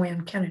in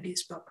Joanne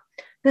Kennedy's book.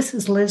 This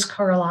is Liz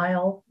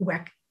Carlisle,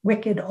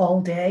 Wicked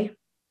All Day.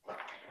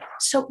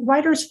 So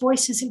writer's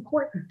voice is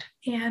important.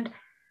 And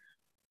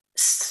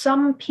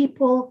some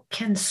people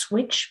can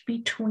switch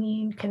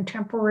between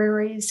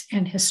contemporaries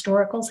and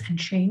historicals and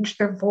change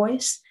their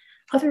voice.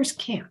 Others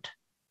can't.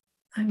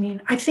 I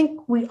mean, I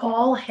think we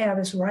all have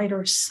as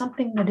writers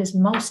something that is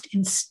most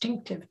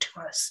instinctive to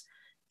us,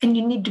 and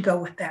you need to go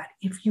with that.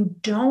 If you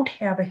don't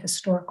have a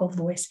historical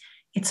voice,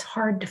 it's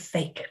hard to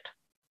fake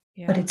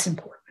it, but it's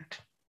important.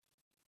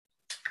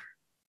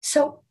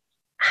 So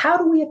how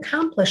do we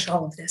accomplish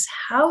all of this?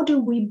 How do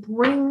we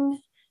bring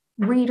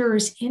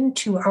readers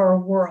into our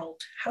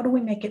world? How do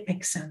we make it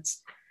make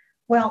sense?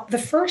 Well, the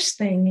first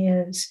thing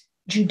is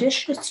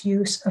judicious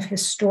use of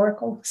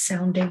historical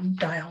sounding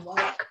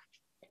dialogue.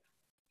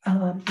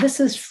 This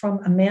is from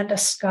Amanda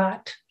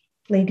Scott,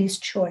 Lady's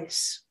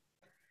Choice.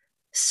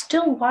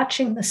 Still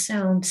watching the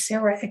sound,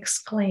 Sarah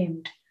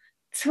exclaimed,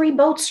 3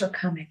 boats are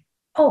coming.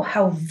 Oh,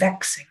 how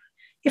vexing.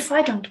 If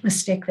I don't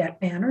mistake that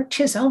banner,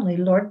 'tis only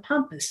Lord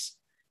Pompous.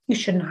 You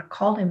should not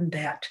call him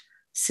that,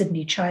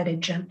 Sidney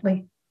chided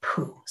gently.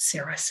 Pooh,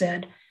 Sarah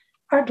said.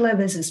 Ardlev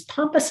is as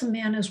pompous a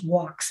man as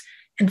walks,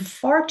 and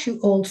far too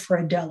old for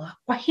Adela.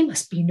 Why, he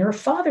must be near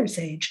father's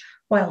age,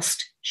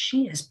 whilst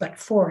she is but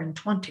 24.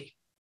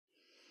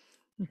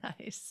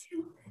 Nice.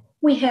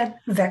 We had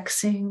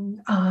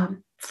vexing,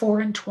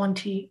 24.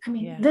 I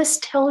mean, this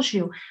tells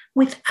you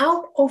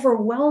without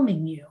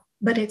overwhelming you,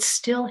 but it's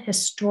still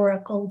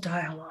historical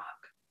dialogue.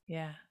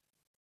 Yeah.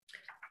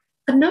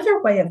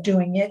 Another way of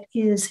doing it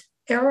is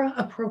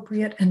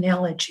era-appropriate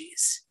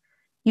analogies.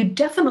 You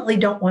definitely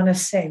don't want to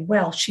say,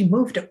 well, she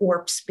moved at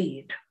warp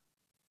speed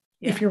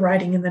if you're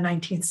writing in the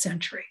 19th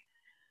century.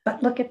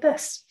 But look at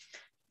this.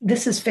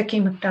 This is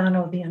Vicki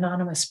McDonough, the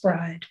Anonymous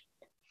Bride.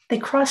 They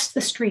crossed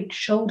the street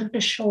shoulder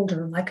to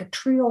shoulder like a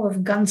trio of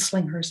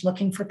gunslingers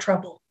looking for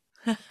trouble.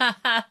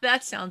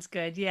 That sounds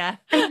good, yeah.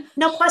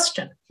 No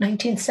question,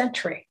 19th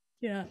century.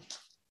 Yeah.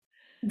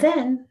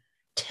 Then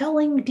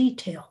telling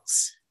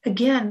details.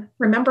 Again,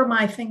 remember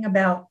my thing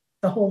about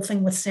the whole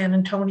thing with San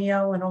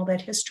Antonio and all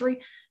that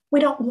history? We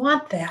don't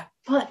want that,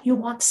 but you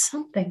want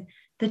something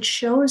that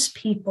shows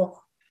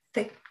people,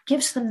 that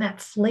gives them that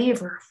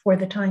flavor for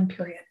the time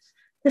period.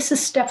 This is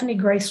Stephanie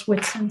Grace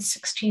Whitson's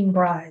 16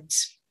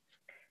 Brides.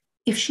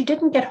 If she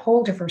didn't get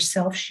hold of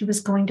herself, she was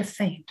going to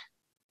faint.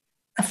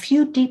 A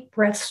few deep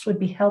breaths would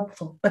be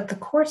helpful, but the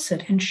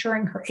corset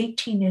ensuring her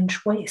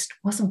 18-inch waist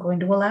wasn't going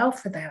to allow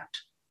for that.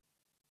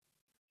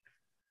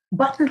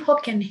 Button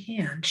hook in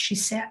hand, she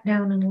sat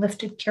down and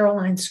lifted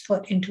Caroline's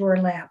foot into her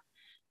lap,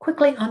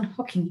 quickly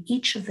unhooking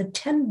each of the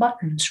 10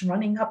 buttons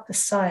running up the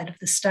side of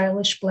the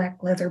stylish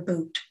black leather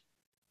boot.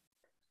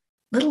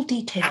 Little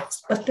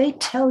details, but they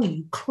tell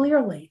you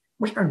clearly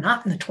we are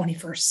not in the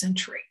 21st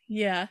century.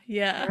 Yeah.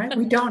 Right?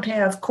 We don't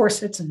have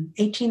corsets and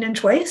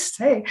 18-inch waists.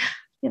 Hey,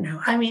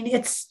 I mean,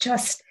 it's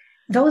just,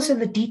 those are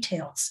the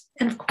details.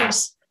 And of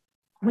course,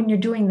 when you're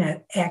doing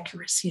that,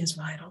 accuracy is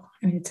vital.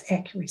 I mean, it's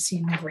accuracy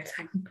in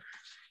everything.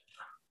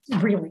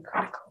 Really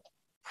critical.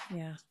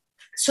 Yeah.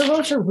 So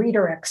those are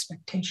reader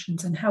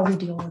expectations and how we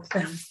deal with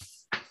them.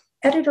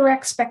 Editor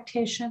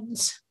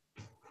expectations.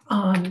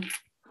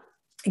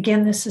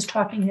 Again, this is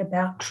talking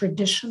about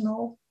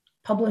traditional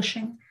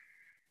publishing.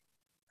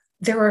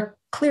 There are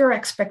clear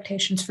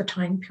expectations for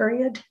time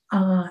period.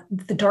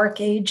 The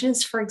Dark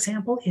Ages, for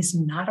example, is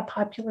not a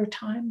popular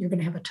time. You're going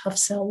to have a tough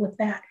sell with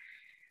that.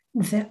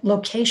 The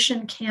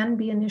location can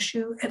be an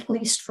issue, at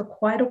least for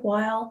quite a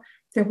while.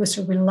 There was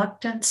a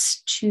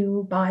reluctance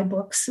to buy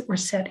books that were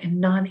set in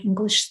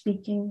non-English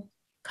speaking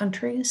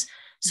countries.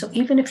 So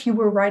even if you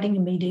were writing a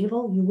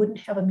medieval, you wouldn't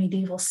have a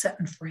medieval set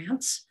in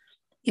France.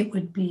 It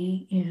would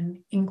be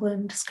in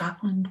England,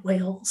 Scotland,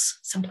 Wales,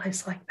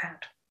 someplace like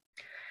that.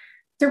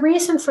 The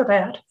reason for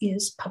that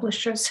is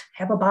publishers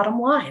have a bottom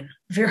line,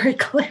 very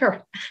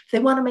clear. They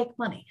want to make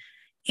money,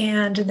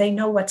 and they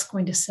know what's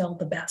going to sell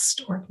the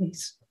best, or at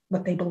least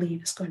what they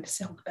believe is going to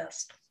sell the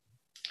best.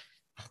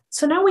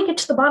 So now we get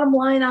to the bottom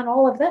line on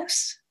all of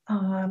this.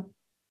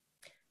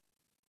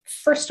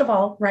 First of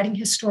all, writing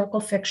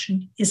historical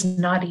fiction is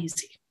not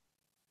easy.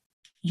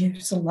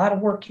 There's a lot of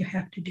work you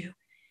have to do.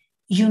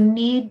 You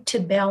need to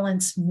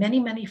balance many,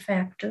 many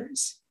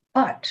factors,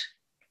 but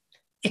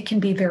it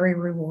can be very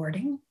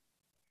rewarding.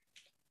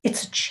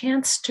 It's a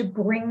chance to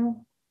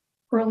bring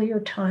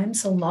earlier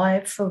times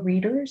alive for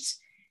readers,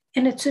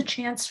 and it's a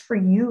chance for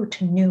you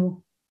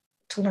to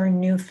learn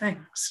new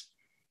things.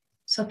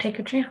 So take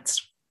a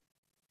chance.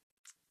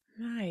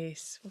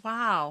 Nice.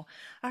 Wow.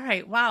 All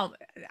right. Wow.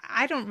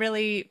 I don't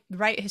really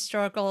write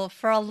historical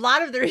for a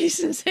lot of the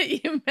reasons that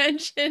you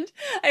mentioned.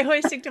 I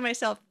always think to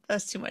myself,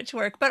 that's too much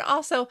work. But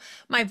also,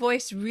 my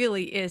voice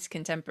really is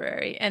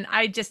contemporary. And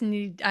I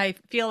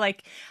feel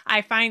like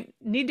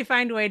need to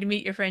find a way to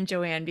meet your friend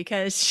Joanne,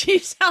 because she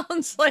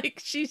sounds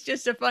like she's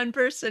just a fun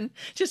person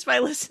just by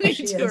listening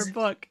to her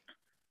book.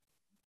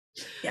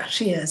 Yeah,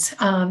 she is.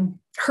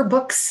 Her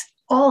books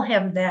all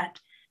have that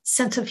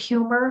sense of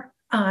humor.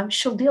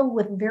 She'll deal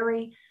with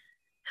very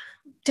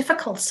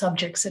difficult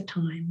subjects at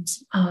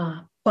times,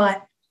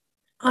 but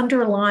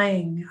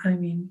underlying, I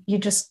mean, you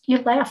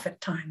laugh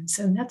at times,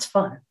 and that's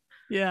fun.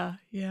 Yeah,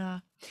 yeah.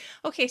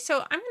 Okay, so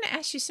I'm going to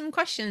ask you some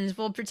questions.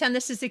 We'll pretend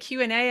this is a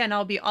Q&A and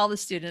I'll be all the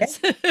Okay. students.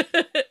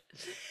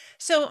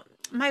 So,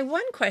 my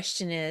one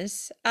question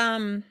is,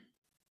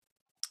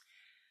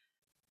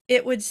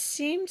 it would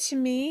seem to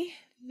me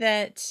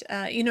that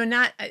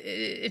not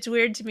it's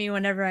weird to me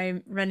whenever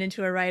I run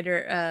into a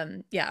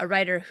writer, a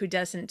writer who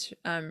doesn't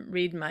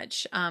read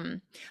much. I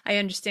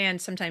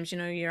understand sometimes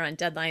you're on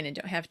deadline and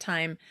don't have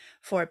time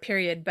for a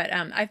period, but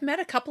I've met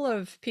a couple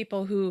of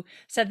people who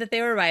said that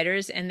they were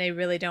writers and they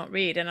really don't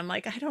read, and I'm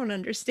like, I don't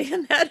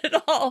understand that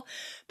at all.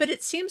 But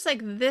it seems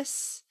like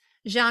this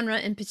genre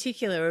in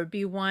particular would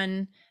be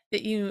one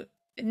that you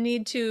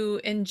need to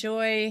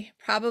enjoy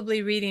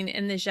probably reading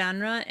in the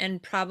genre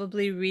and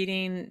probably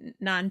reading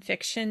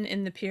nonfiction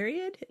in the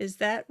period. Is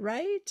that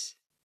right?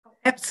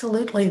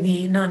 Absolutely,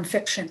 the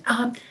nonfiction.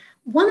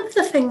 One of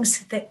the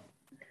things that,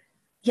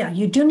 yeah,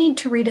 you do need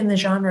to read in the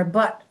genre,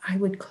 but I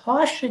would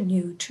caution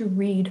you to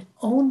read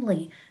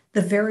only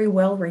the very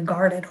well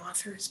regarded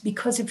authors,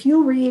 because if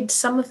you read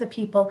some of the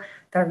people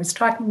that I was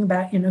talking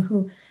about,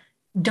 who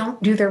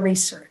don't do their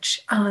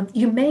research,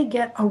 you may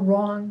get a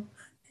wrong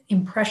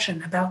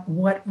impression about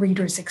what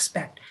readers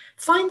expect.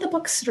 Find the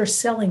books that are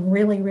selling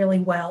really, really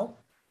well,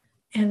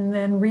 and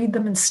then read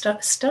them and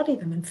study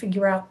them and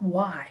figure out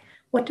why.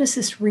 What does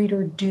this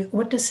reader do?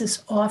 What does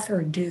this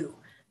author do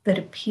that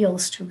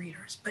appeals to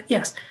readers? But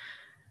yes,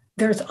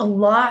 there's a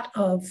lot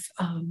of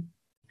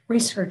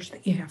research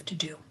that you have to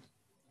do.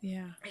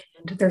 Yeah.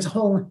 And there's a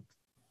whole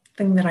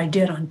thing that I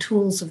did on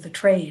tools of the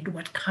trade,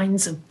 what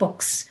kinds of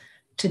books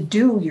to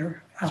do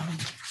your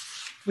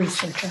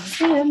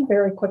research on. And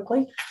very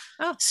quickly,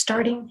 Oh,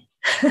 starting,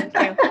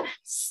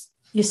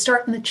 you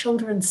start in the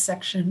children's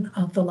section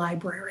of the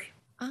library.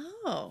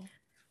 oh,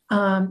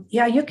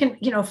 Yeah, you can,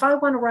 if I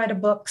want to write a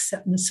book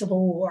set in the Civil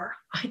War,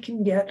 I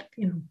can get,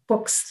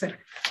 books that are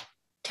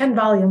 10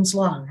 volumes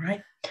long,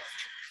 right?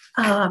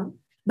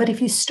 But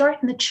if you start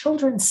in the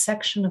children's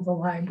section of the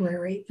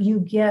library,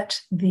 you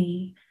get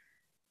the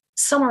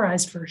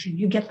summarized version,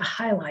 you get the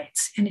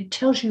highlights, and it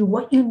tells you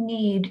what you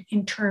need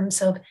in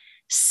terms of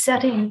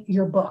setting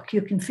your book.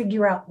 You can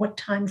figure out what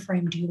time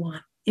frame do you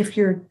want. If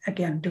you're,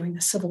 again, doing the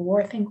Civil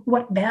War thing,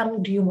 what battle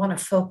do you want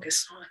to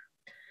focus on?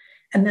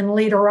 And then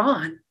later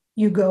on,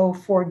 you go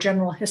for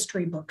general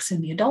history books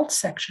in the adult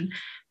section,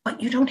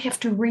 but you don't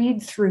have to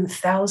read through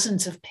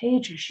thousands of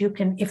pages. You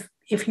can,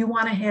 if you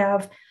want to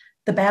have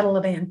the Battle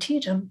of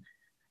Antietam,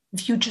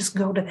 if you just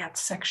go to that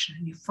section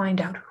and you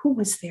find out who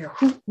was there,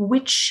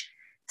 which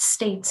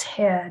states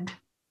had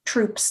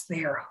troops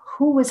there,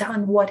 who was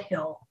on what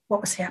hill, what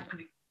was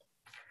happening.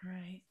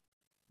 right.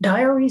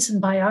 Diaries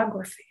and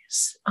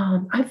biographies.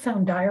 I've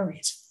found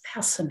diaries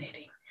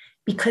fascinating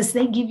because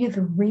they give you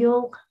the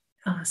real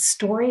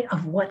story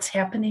of what's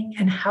happening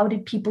and how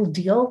did people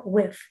deal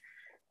with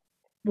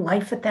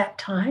life at that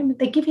time.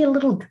 They give you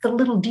the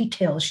little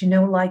details,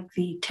 like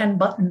the 10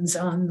 buttons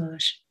on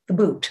the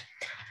boot.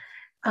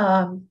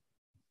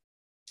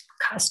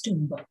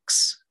 Costume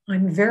books.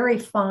 I'm very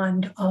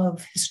fond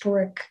of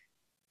Historic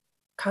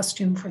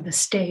Costume for the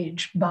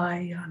Stage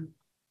by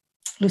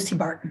Lucy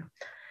Barton.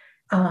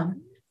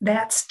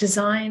 That's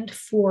designed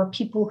for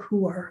people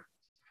who are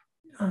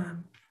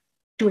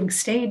doing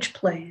stage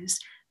plays,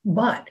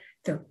 but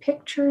there are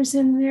pictures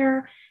in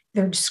there.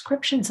 There are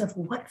descriptions of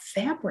what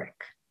fabric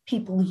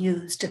people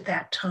used at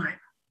that time.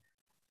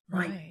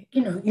 Right.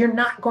 You're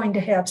not going to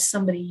have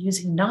somebody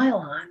using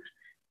nylon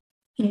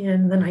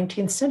in the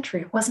 19th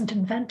century. It wasn't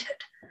invented.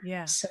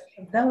 Yeah. So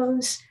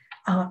those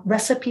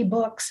recipe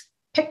books,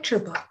 picture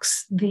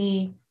books,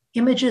 the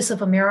Images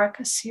of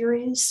America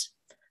series,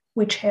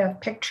 which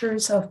have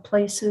pictures of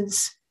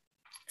places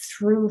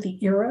through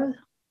the era,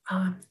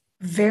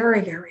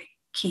 very, very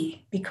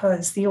key,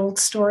 because the old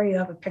story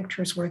of a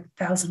picture's worth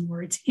 1,000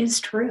 words is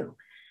true.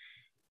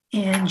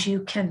 And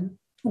you can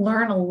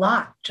learn a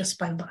lot just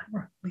by,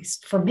 or at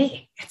least for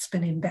me, it's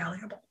been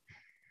invaluable.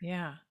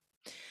 Yeah.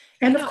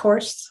 And of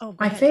course,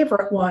 my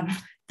favorite one,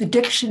 the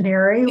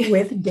dictionary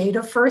with date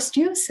of first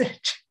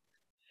usage.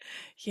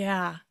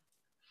 Yeah.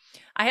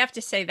 I have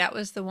to say that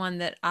was the one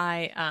that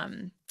I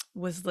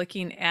was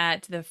looking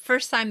at the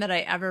first time that I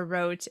ever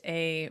wrote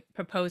a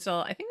proposal.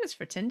 I think it was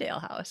for Tyndale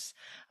House,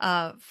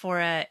 for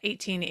a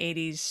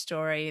 1880s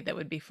story that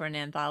would be for an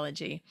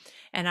anthology.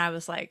 And I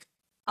was like,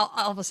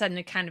 all of a sudden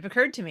it kind of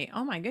occurred to me,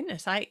 oh my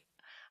goodness, I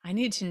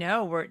need to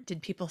know,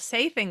 did people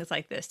say things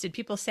like this? Did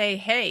people say,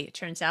 hey? It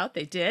turns out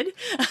they did.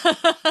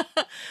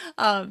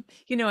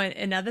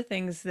 And other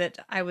things that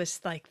I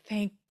was like,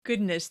 thank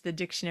goodness the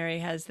dictionary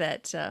has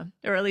that,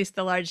 or at least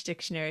the large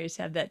dictionaries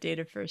have that date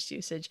of first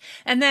usage.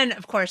 And then,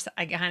 of course,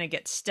 I kind of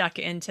get stuck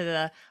into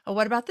the, oh,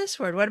 what about this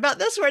word? What about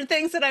this word?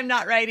 Things that I'm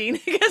not writing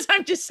because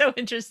I'm just so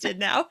interested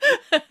now.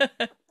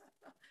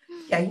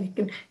 Yeah,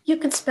 you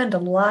can spend a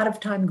lot of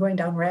time going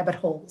down rabbit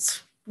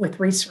holes with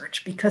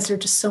research because there are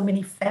just so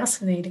many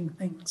fascinating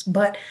things.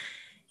 But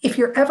if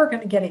you're ever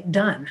going to get it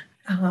done,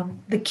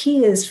 the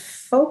key is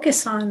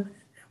focus on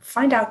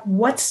find out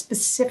what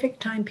specific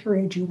time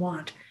period you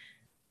want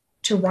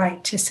to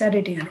write, to set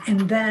it in,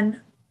 and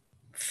then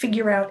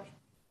figure out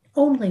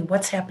only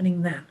what's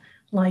happening then.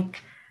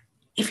 Like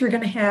if you're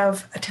going to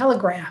have a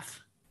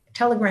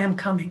telegram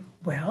coming,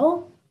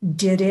 well,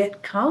 did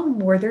it come?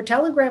 Were there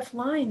telegraph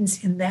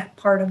lines in that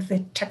part of the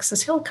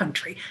Texas Hill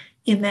Country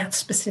in that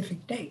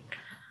specific date?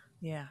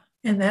 Yeah.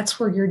 And that's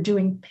where you're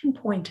doing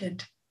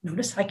pinpointed.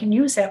 Notice I can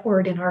use that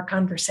word in our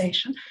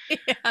conversation,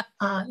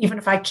 Yeah. even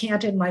if I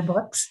can't in my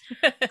books.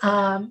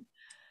 Um,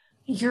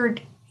 you're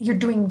you're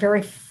doing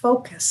very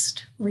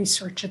focused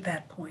research at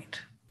that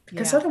point,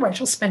 because Yeah. otherwise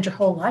you'll spend your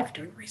whole life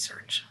doing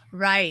research.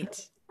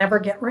 Right. Never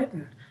get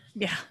written.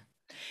 Yeah.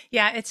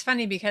 Yeah, it's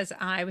funny because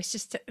I was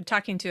just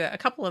talking to a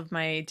couple of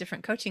my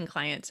different coaching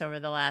clients over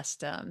the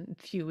last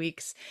few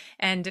weeks,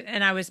 and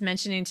I was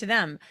mentioning to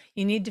them,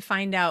 you need to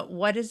find out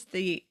what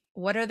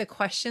are the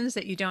questions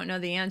that you don't know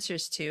the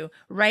answers to.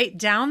 Write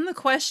down the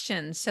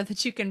questions so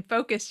that you can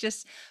focus.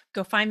 Just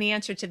go find the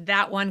answer to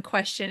that one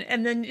question,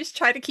 and then just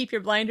try to keep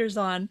your blinders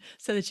on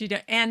so that you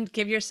don't. And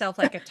give yourself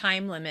like a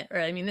time limit. Or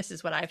I mean, this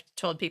is what I've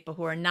told people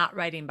who are not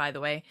writing, by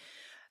the way,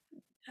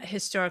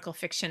 historical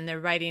fiction. They're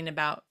writing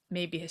about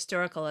maybe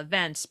historical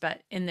events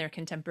but in their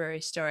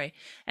contemporary story,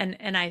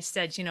 and I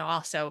said,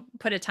 also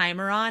put a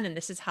timer on, and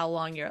this is how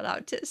long you're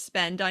allowed to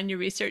spend on your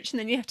research, and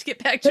then you have to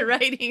get back to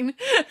writing.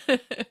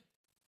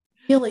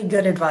 Really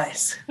good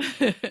advice.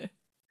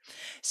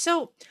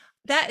 So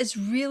that is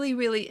really,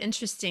 really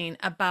interesting.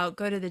 About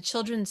go to the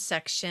children's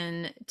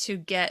section to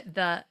get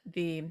the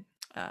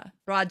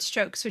broad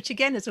strokes, which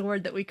again is a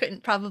word that we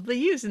couldn't probably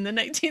use in the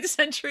 19th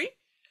century.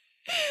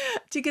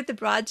 To get the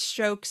broad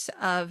strokes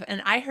of,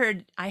 and I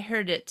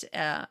heard it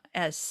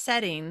as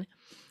setting,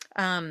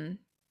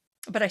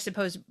 but I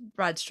suppose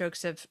broad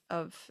strokes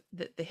of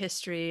the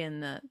history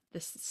and the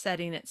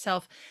setting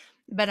itself.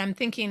 But I'm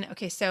thinking,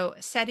 okay, so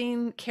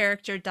setting,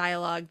 character,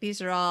 dialogue,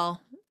 these are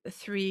all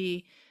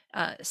three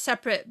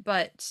separate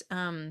but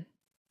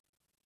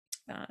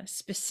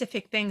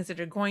specific things that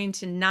are going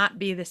to not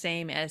be the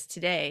same as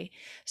today.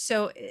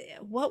 So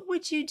what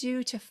would you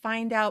do to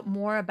find out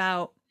more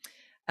about,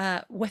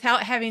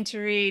 without having to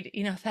read,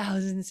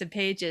 thousands of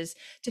pages,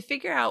 to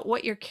figure out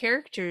what your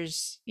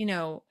characters,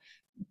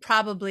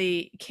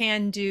 probably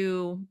can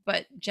do,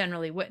 but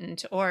generally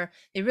wouldn't, or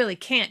they really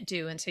can't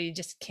do, and so you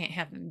just can't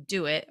have them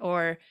do it,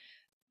 or,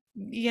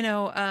 you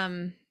know,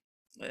 um,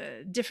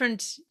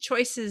 different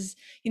choices.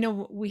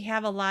 We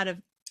have a lot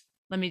of,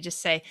 let me just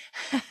say,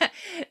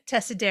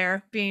 Tessa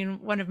Dare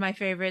being one of my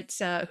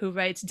favorites, who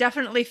writes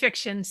definitely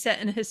fiction set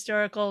in a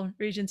historical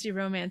Regency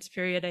romance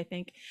period, I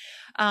think.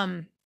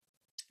 Um,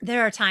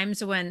 there are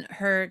times when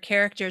her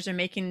characters are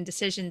making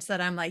decisions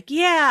that I'm like,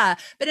 yeah,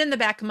 but in the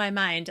back of my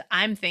mind,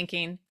 I'm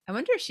thinking, I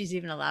wonder if she's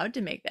even allowed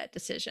to make that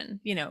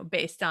decision,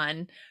 based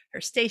on her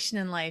station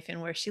in life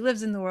and where she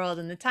lives in the world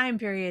and the time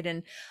period.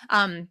 And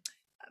um,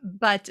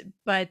 but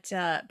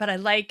I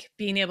like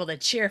being able to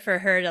cheer for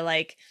her to,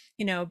 like,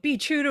 be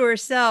true to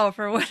herself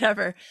or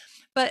whatever.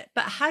 But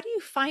how do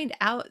you find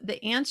out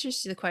the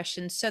answers to the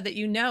questions so that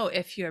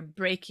if you're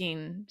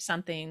breaking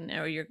something,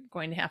 or you're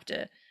going to have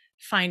to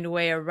find a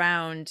way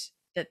around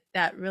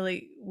that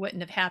really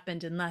wouldn't have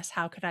happened unless,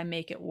 how could I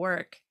make it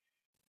work?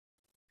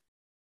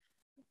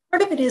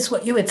 Part of it is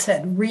what you had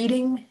said,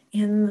 reading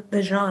in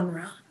the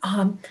genre.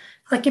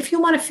 Like if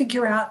you want to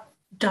figure out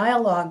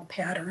dialogue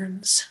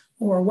patterns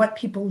or what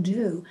people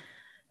do,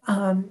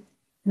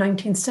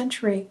 19th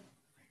century,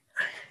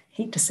 I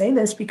hate to say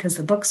this because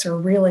the books are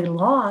really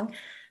long,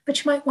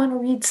 but you might want to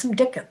read some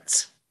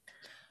Dickens,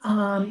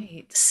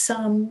 Right.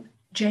 some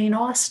Jane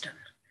Austen,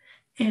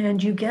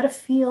 and you get a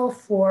feel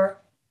for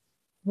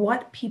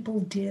what people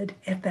did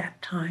at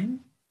that time,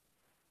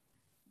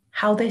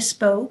 how they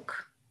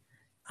spoke.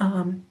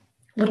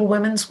 Little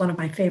Women's one of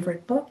my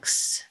favorite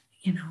books,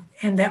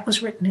 and that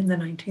was written in the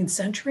 19th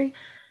century.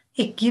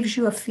 It gives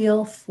you a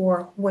feel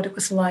for what it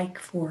was like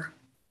for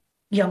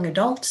young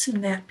adults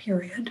in that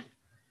period.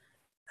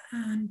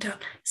 And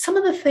some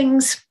of the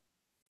things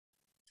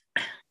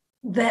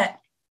that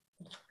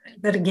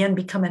again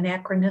become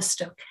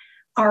anachronistic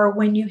are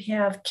when you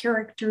have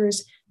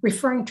characters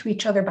referring to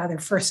each other by their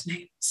first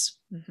names.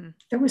 Mm-hmm.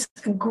 There was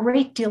a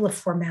great deal of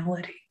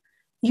formality.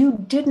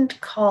 You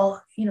didn't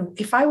call,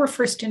 if I were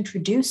first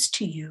introduced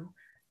to you,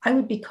 I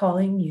would be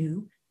calling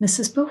you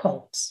Mrs.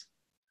 Bucholtz.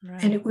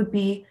 Right. And it would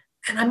be,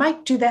 and I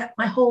might do that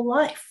my whole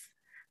life.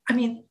 I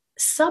mean,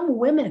 some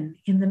women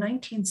in the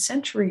 19th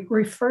century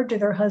referred to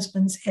their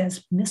husbands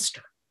as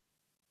Mr.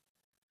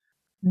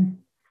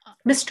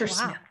 Mr. Wow.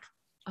 Smith.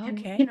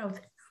 Okay. And,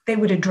 they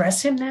would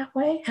address him that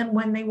way. And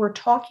when they were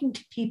talking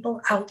to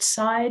people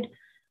outside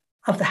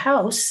of the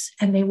house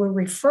and they were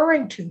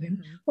referring to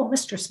him, mm-hmm. Well,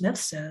 Mr. Smith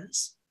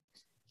says.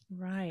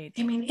 Right.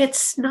 I mean,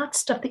 it's not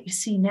stuff that you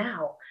see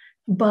now,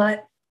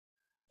 but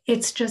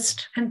it's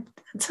just, and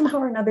somehow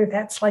or another,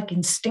 that's like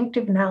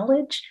instinctive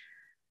knowledge.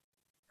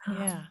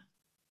 Yeah.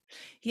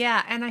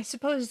 Yeah. And I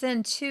suppose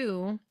then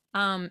too,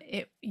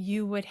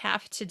 you would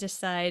have to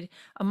decide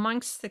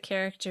amongst the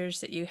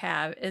characters that you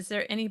have, is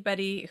there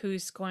anybody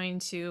who's going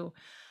to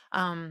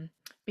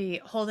be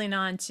holding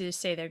on to,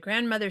 say, their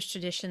grandmother's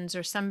traditions,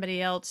 or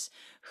somebody else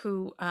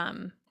who,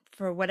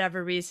 for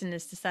whatever reason,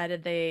 has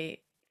decided they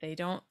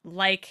don't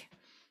like,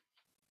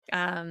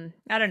 I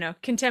don't know,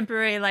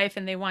 contemporary life,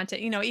 and they want to,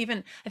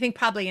 even I think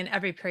probably in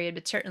every period,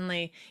 but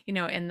certainly, in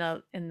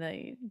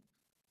the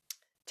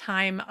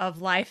time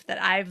of life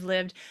that I've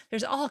lived,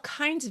 there's all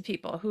kinds of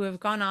people who have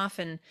gone off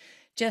and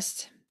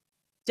just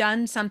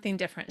done something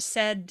different,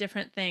 said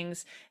different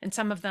things, and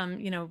some of them,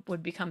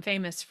 would become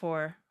famous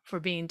for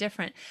being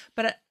different.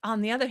 But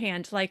on the other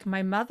hand, like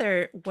my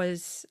mother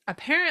was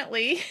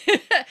apparently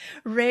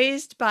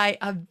raised by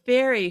a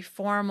very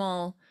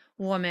formal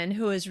woman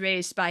who was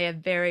raised by a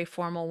very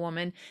formal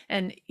woman.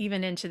 And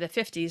even into the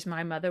 50s,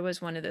 my mother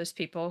was one of those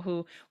people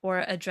who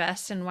wore a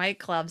dress and white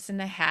gloves and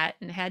a hat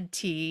and had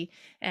tea,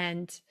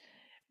 and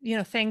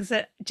things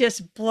that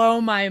just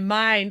blow my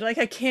mind. Like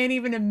I can't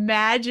even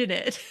imagine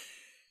it.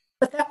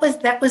 But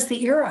that was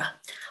the era.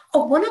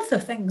 Oh, one of the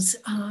things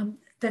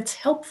that's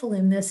helpful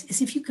in this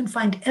is if you can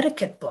find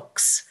etiquette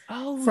books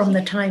Oh, from the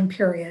yeah. time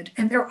period,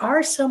 and there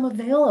are some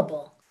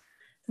available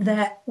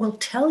that will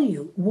tell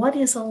you what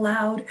is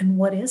allowed and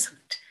what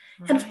isn't.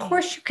 And of Right.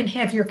 course, you can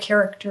have your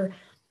character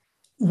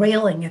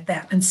railing at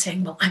that and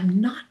saying, well, I'm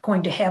not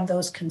going to have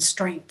those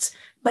constraints,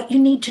 but you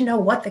need to know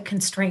what the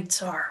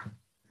constraints are.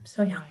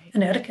 So, yeah, Right.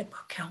 an etiquette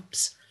book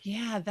helps.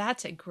 Yeah,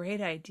 that's a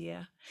great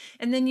idea.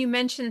 And then you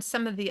mentioned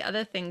some of the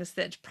other things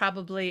that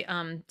probably,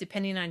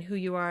 depending on who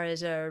you are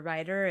as a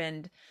writer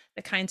and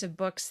the kinds of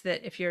books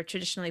that if you're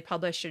traditionally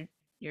published,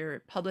 your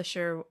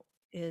publisher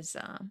is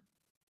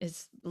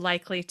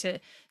likely to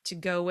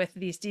go with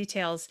these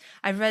details.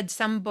 I've read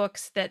some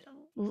books that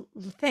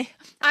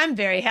I'm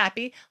very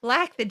happy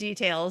lack the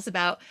details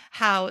about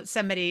how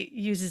somebody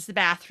uses the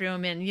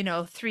bathroom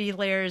and 3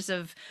 layers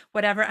of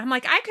whatever. I'm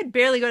like, I could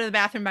barely go to the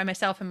bathroom by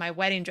myself in my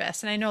wedding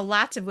dress. And I know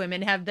lots of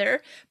women have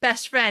their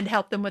best friend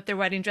help them with their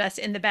wedding dress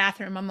in the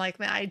bathroom. I'm like,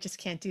 man, I just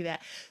can't do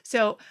that.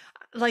 So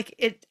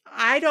like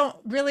I don't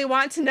really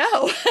want to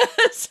know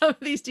some of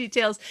these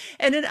details.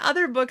 And in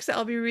other books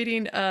I'll be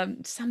reading,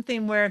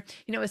 something where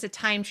it was a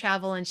time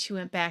travel and she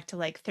went back to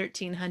like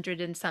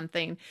 1300 and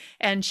something,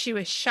 and she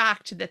was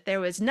shocked that there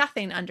was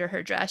nothing under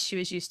her dress. She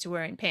was used to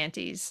wearing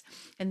panties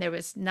and there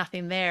was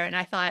nothing there. And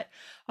I thought,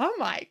 oh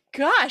my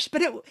gosh.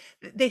 But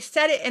they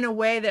said it in a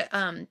way that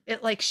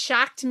it like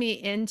shocked me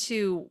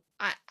into,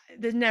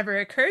 it never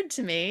occurred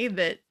to me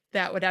that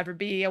that would ever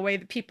be a way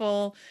that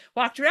people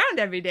walked around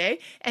every day.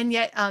 And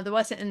yet there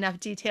wasn't enough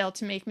detail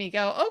to make me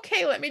go,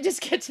 okay, let me just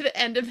get to the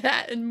end of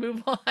that and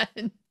move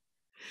on.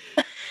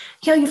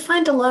 Yeah, you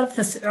find a lot of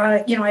this.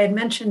 I had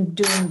mentioned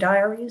doing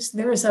diaries.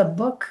 There is a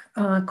book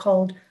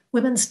called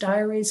Women's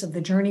Diaries of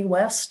the Journey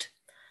West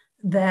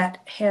that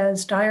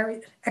has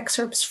diary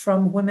excerpts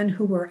from women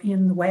who were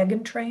in the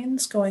wagon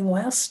trains going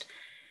west.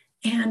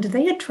 And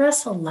they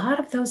address a lot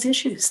of those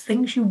issues,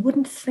 things you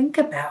wouldn't think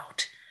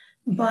about.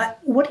 Yeah. But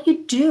what do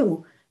you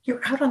do?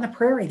 You're out on the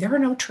prairie, there are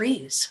no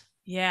trees.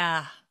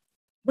 Yeah.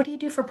 What do you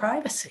do for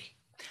privacy?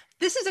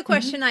 This is a You know?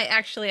 question I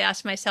actually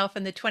asked myself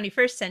in the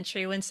 21st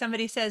century when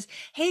somebody says,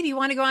 hey, do you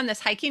want to go on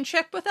this hiking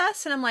trip with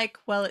us? And I'm like,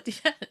 well, it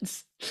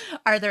depends.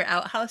 Are there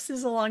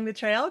outhouses along the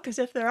trail? Because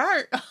if there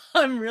aren't,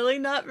 I'm really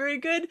not very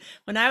good.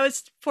 When I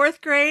was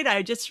fourth grade,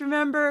 I just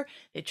remember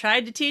they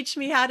tried to teach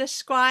me how to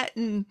squat,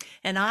 and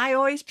I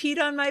always peed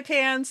on my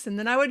pants, and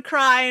then I would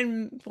cry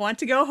and want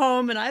to go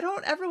home. And I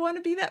don't ever want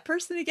to be that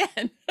person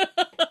again.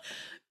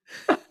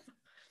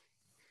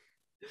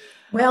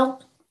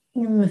 Well,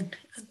 in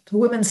the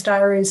Women's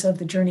Diaries of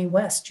the Journey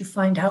West, you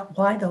find out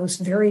why those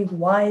very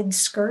wide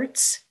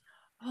skirts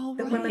Oh,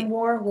 that right. women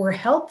wore were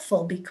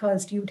helpful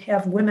because you'd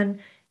have women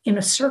in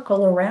a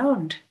circle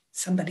around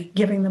somebody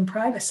giving them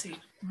privacy.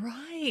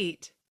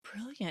 Right.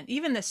 Brilliant.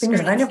 Even the Things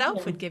skirt I never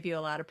itself would knew. give you a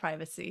lot of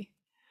privacy.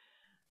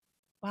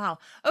 Wow.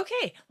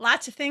 Okay.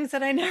 Lots of things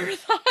that I never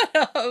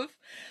thought of.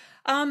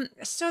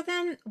 So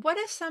then what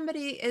if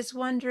somebody is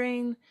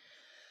wondering,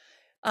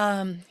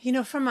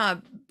 from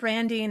a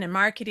branding and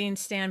marketing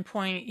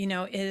standpoint,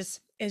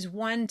 is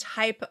one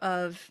type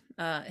of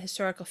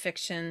historical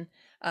fiction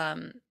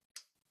um,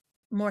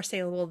 more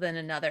saleable than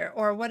another?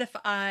 Or what if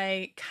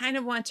I kind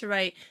of want to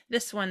write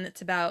this one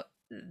that's about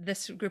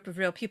this group of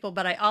real people,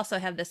 but I also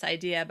have this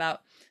idea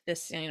about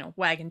this,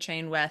 wagon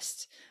train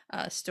west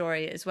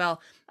story as well.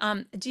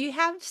 Do you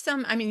have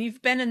some, I mean,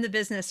 you've been in the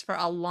business for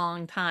a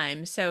long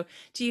time. So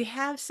do you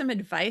have some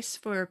advice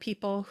for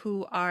people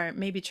who are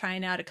maybe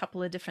trying out a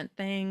couple of different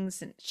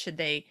things, and should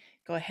they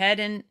go ahead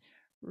and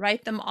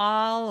write them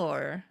all,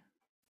 or?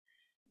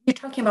 You're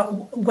talking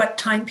about what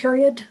time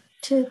period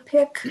to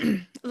pick?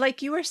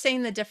 Like you were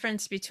saying, the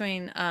difference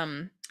between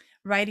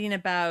writing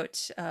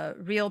about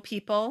real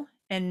people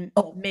and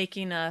Oh,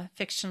 making a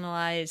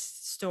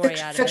fictionalized story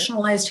out of it.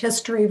 fictionalized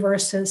history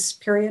versus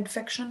period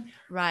fiction.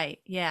 Right.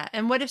 Yeah.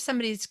 And what if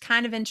somebody's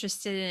kind of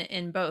interested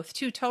in both,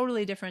 two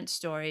totally different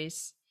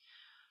stories?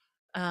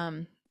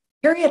 Um,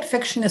 Period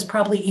fiction is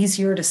probably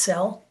easier to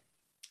sell.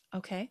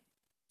 okay.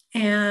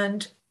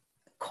 And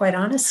quite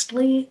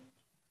honestly,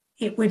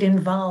 it would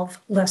involve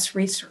less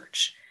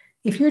research.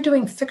 If you're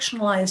doing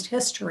fictionalized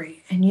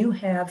history and you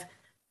have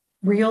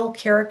real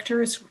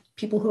characters,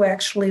 people who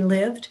actually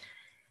lived,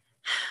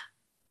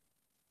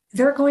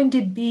 they're going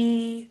to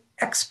be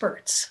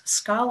experts,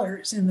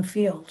 scholars in the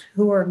field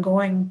who are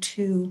going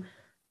to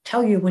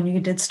tell you when you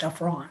did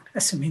stuff wrong,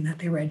 assuming that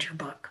they read your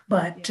book.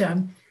 But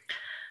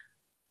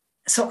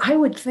so I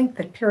would think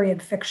that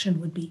period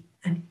fiction would be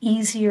an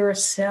easier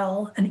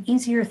sell, an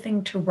easier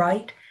thing to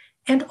write,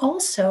 and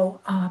also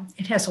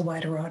it has a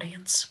wider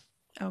audience.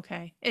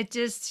 Okay. It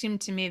just seemed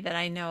to me that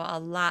I know a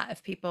lot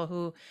of people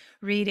who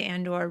read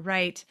and or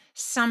write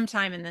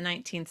sometime in the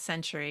 19th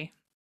century.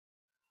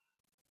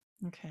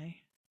 Okay.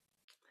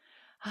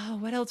 Oh,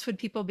 what else would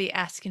people be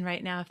asking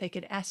right now if they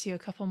could ask you a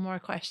couple more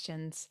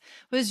questions?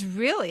 It was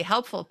really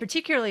helpful,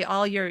 particularly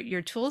all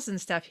your tools and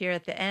stuff here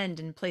at the end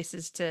and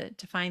places to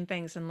find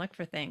things and look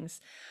for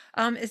things.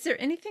 Is there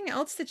anything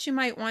else that you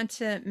might want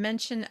to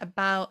mention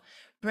about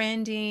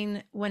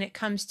branding when it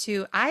comes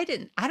to, I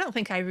don't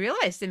think I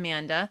realized,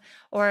 Amanda,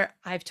 or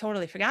I've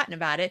totally forgotten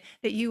about it,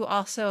 that you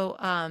also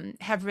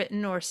have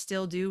written or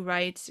still do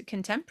write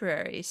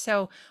contemporary.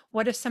 So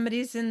what if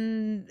somebody's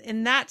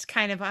in that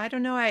kind of, I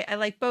don't know, I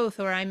like both,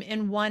 or I'm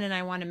in one and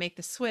I want to make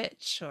the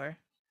switch, or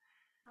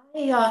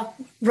I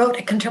wrote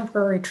a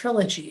contemporary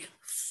trilogy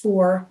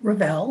for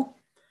Revell.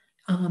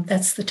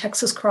 That's the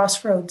Texas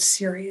Crossroads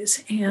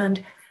series.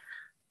 And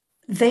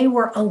they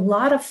were a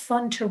lot of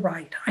fun to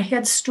write. I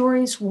had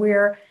stories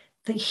where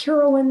the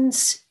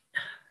heroines'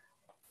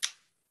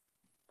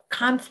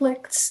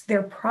 conflicts,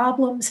 their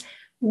problems,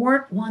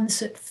 weren't ones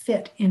that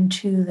fit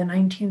into the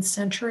 19th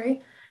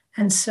century.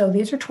 And so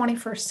these are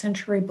 21st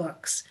century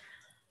books.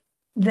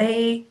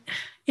 They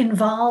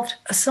involved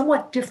a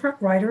somewhat different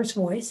writer's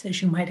voice,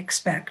 as you might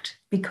expect,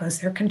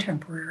 because they're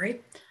contemporary.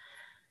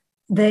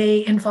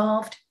 They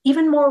involved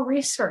even more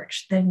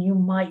research than you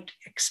might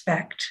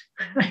expect.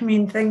 I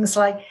mean, things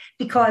like,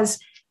 because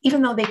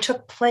even though they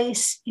took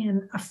place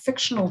in a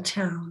fictional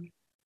town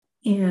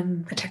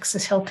in the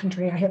Texas Hill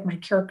Country, I have my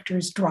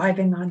characters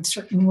driving on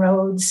certain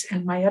roads,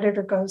 and my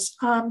editor goes,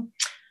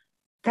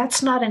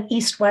 that's not an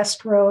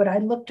east-west road. I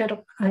looked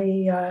at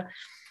a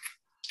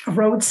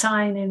road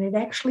sign and it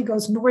actually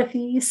goes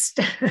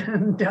northeast.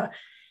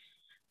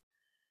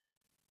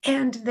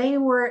 And they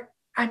were,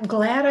 I'm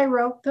glad I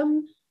wrote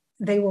them.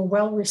 They were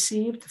well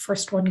received. The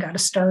first one got a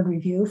starred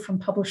review from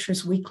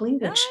Publishers Weekly,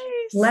 which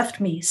nice. left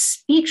me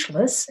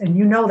speechless. And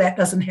you know that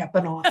doesn't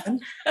happen often.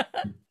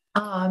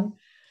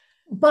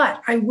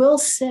 But I will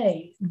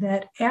say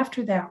that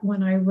after that,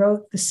 when I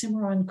wrote the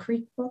Cimarron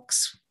Creek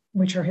books,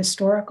 which are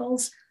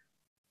historicals,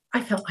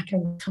 I felt like I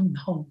was coming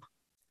home.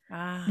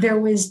 Ah, There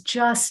was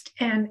just,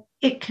 and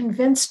it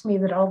convinced me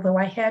that although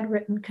I had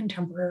written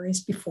contemporaries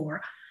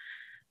before,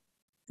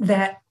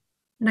 that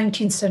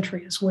 19th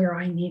century is where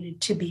I needed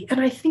to be.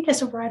 And I think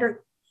as a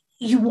writer,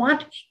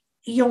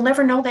 you'll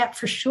never know that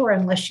for sure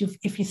unless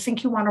if you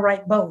think you want to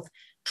write both,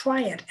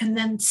 try it and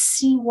then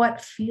see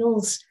what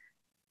feels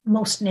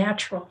most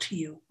natural to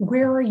you.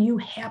 Where are you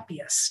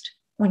happiest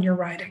when you're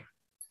writing?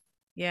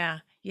 yeah,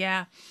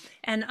 yeah.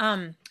 And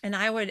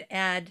I would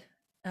add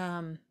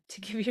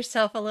to give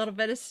yourself a little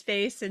bit of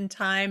space and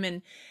time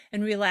and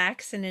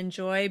relax and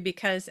enjoy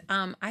because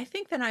I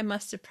think that I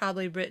must have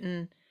probably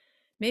written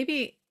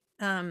maybe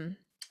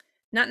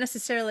not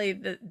necessarily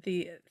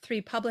the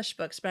three published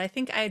books, but I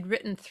think I had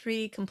written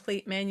three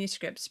complete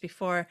manuscripts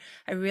before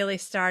I really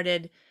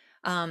started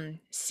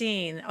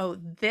seeing, oh,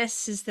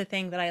 this is the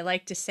thing that I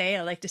like to say.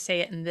 I like to say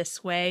it in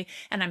this way,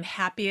 and I'm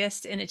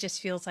happiest, and it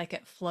just feels like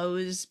it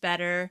flows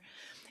better.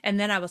 And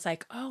then I was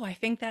like, oh, I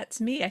think that's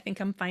me. I think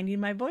I'm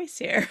finding my voice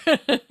here.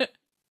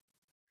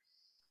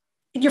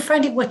 You're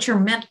finding what you're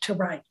meant to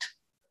write.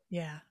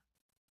 Yeah,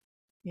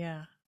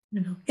 yeah.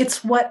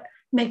 It's what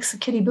makes a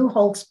Kitty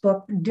Bucholtz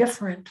book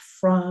different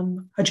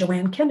from a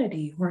Joanne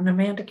Kennedy or an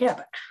Amanda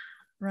Cabot.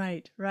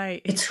 Right,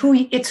 right. It's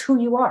who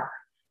you are.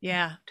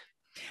 Yeah.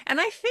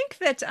 And I think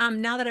that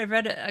now that I've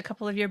read a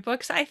couple of your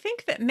books, I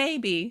think that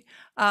maybe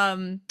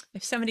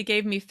if somebody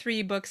gave me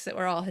three books that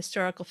were all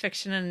historical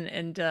fiction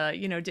and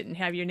you know didn't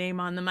have your name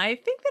on them, I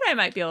think that I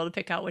might be able to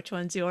pick out which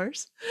one's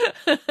yours.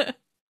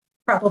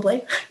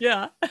 Probably.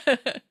 Yeah.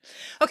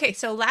 Okay,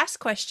 so last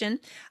question.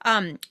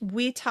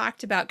 We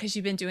talked about, because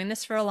you've been doing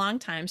this for a long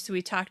time, so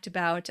we talked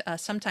about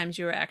sometimes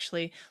you were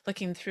actually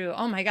looking through,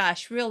 oh my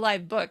gosh, real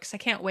live books. I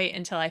can't wait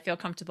until I feel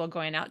comfortable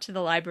going out to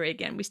the library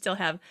again. We still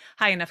have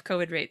high enough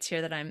COVID rates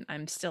here that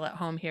I'm still at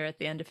home here at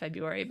the end of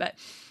February, but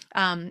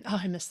oh,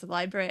 I miss the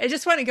library. I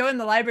just want to go in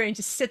the library and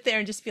just sit there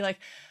and just be like,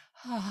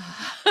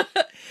 oh.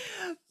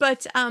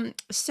 But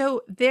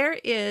so there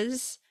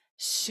is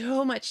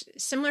so much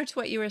similar to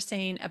what you were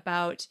saying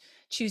about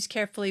choose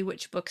carefully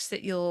which books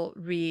that you'll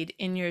read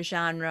in your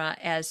genre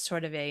as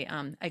sort of a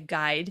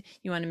guide.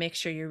 You want to make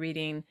sure you're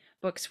reading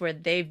books where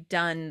they've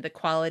done the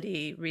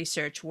quality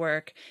research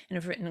work and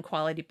have written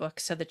quality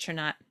books so that you're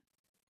not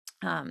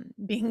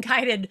being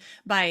guided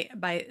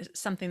by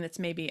something that's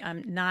maybe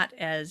not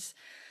as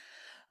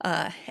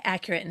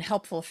accurate and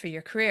helpful for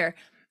your career.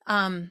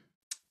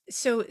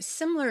 So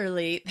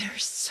similarly,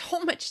 there's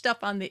so much stuff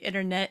on the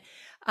internet.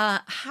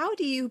 How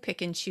do you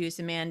pick and choose,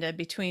 Amanda,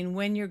 between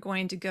when you're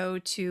going to go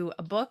to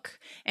a book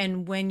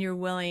and when you're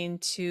willing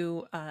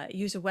to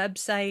use a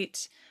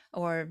website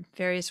or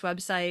various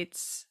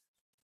websites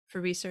for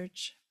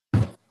research?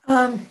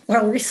 Well,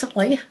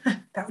 recently,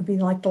 that would be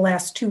like the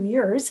last 2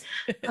 years,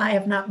 I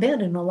have not been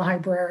in a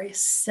library.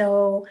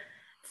 So,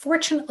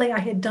 fortunately, I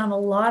had done a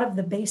lot of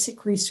the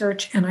basic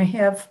research, and I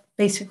have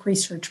basic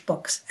research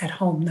books at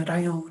home that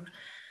I own.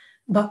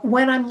 But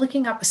when I'm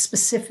looking up a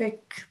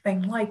specific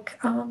thing, like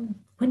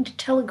when did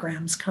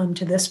telegrams come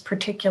to this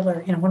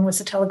particular, when was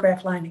the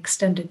telegraph line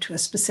extended to a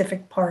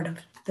specific part of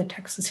the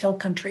Texas Hill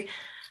Country?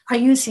 I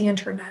use the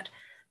internet,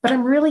 but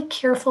I'm really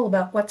careful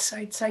about what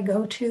sites I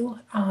go to.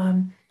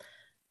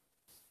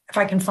 If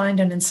I can find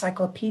an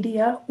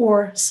encyclopedia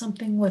or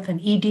something with an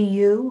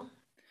EDU Right.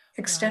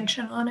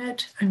 extension on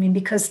it, I mean,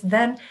 because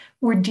then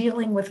we're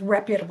dealing with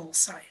reputable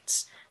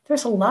sites.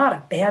 There's a lot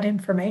of bad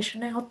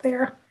information out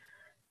there,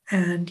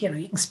 and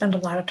you can spend a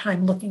lot of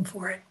time looking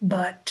for it.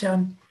 But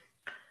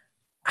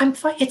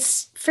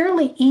it's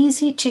fairly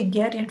easy to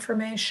get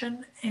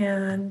information,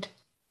 and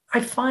I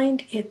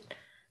find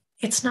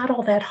it's not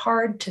all that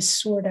hard to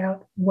sort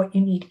out what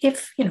you need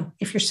if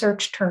your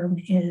search term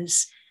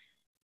is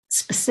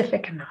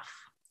specific enough.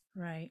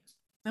 Right.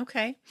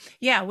 Okay.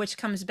 Yeah, which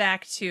comes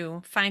back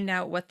to find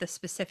out what the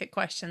specific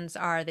questions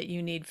are that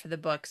you need for the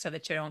book so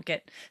that you don't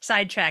get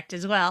sidetracked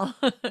as well.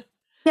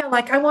 Yeah,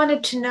 like I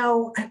wanted to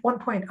know at one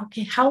point,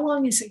 okay, how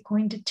long is it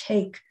going to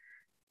take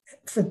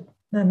for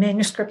the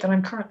manuscript that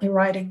I'm currently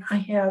writing? I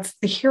have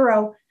the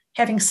hero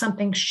having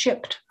something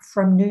shipped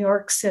from New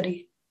York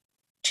City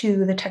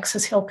to the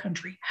Texas Hill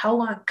Country. How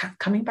long,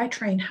 coming by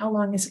train, how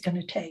long is it going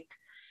to take?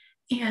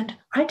 And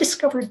I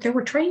discovered there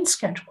were train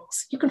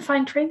schedules. You can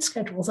find train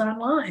schedules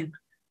online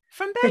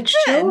From back that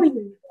show then.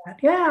 you that.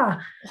 Yeah.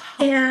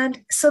 Wow.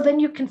 And so then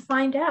you can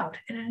find out.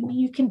 And I mean,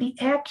 you can be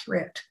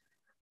accurate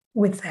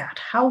with that.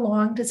 How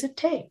long does it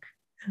take?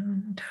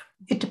 And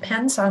it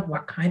depends on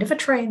what kind of a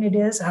train it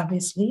is.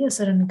 Obviously, is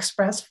it an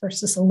express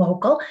versus a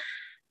local?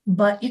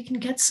 But you can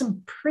get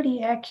some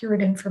pretty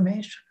accurate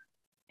information.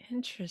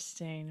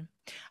 Interesting.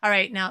 All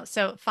right. Now,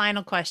 so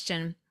final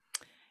question.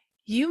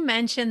 You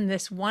mentioned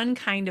this one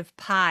kind of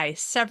pie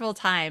several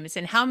times,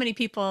 and how many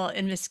people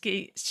in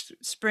Mesquite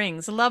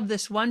Springs love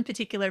this one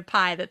particular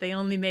pie that they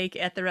only make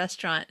at the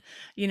restaurant,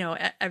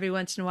 every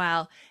once in a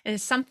while. And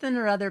it's something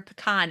or other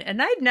pecan.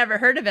 And I'd never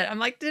heard of it. I'm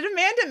like, did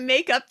Amanda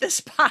make up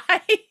this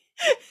pie?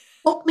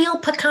 Oatmeal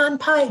pecan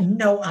pie.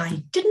 No,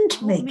 I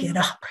didn't make it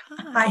Oatmeal up.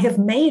 I pecan. have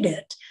made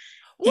it.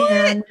 What?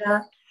 And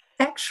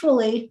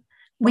actually,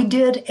 we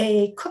did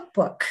a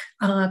cookbook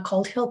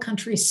called Hill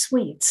Country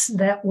Sweets.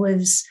 That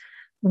was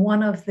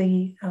one of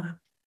the uh,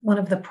 one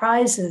of the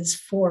prizes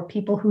for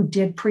people who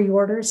did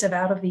pre-orders of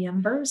Out of the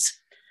Embers,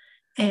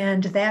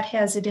 and that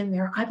has it in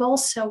there.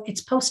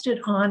 It's posted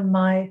on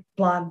my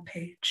blog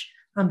page,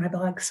 on my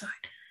blog site,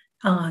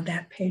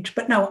 that page.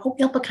 But no,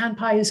 oatmeal pecan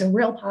pie is a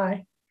real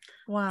pie,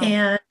 Wow.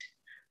 and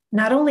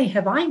not only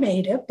have I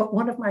made it, but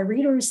one of my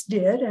readers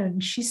did,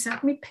 and she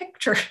sent me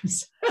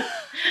pictures.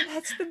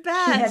 That's the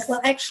Well, best.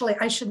 actually,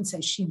 I shouldn't say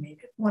she made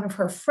it. One of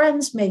her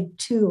friends made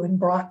two and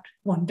brought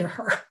one to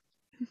her.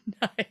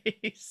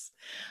 Nice.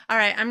 All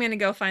right, I'm gonna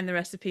go find the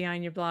recipe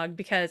on your blog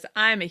because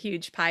I'm a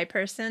huge pie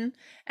person,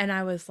 and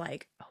I was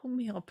like,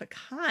 oatmeal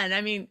pecan.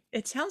 I mean,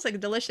 it sounds like a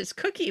delicious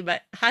cookie,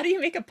 but how do you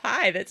make a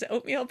pie that's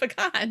oatmeal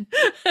pecan?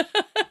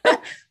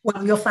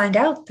 Well, you'll find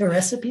out. The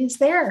recipe's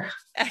there.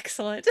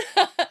 Excellent.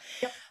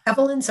 Yep.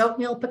 Evelyn's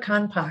oatmeal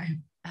pecan pie.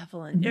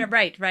 Evelyn. Yeah, Mhm.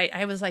 right, right.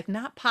 I was like,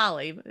 not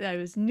Polly. I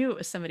was knew it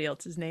was somebody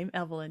else's name.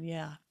 Evelyn,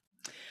 yeah.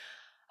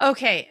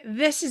 Okay,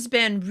 this has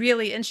been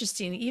really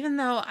interesting. Even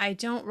though I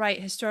don't write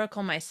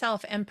historical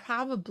myself, and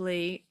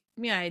probably,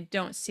 I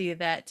don't see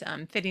that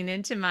fitting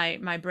into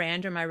my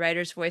brand or my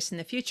writer's voice in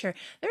the future.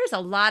 There's a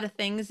lot of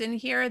things in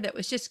here that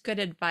was just good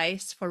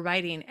advice for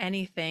writing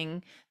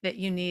anything that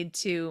you need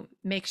to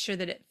make sure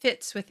that it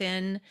fits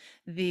within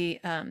the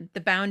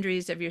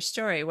boundaries of your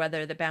story,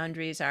 whether the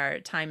boundaries are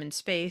time and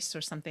space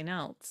or something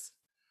else.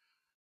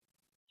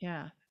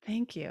 Yeah,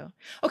 thank you.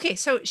 Okay,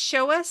 so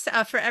show us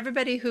for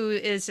everybody who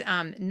is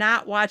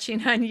not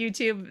watching on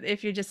YouTube,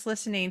 if you're just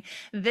listening,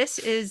 this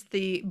is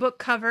the book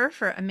cover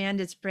for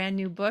Amanda's brand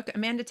new book.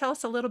 Amanda, tell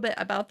us a little bit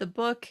about the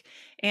book.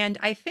 And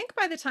I think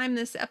by the time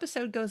this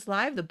episode goes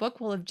live, the book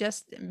will have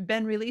just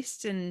been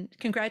released, and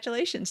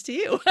congratulations to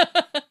you.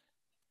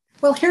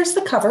 Well, here's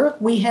the cover.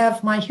 We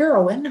have my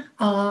heroine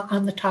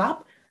on the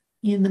top.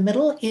 In the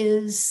middle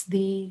is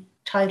the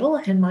title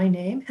and my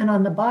name. And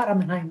on the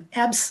bottom, and I'm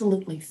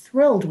absolutely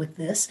thrilled with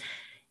this,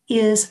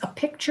 is a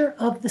picture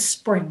of the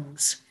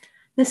springs.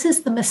 This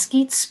is the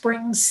Mesquite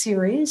Springs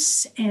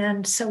series.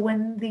 And so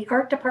when the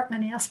art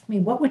department asked me,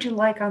 what would you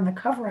like on the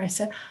cover? I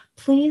said,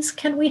 please,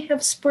 can we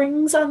have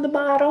springs on the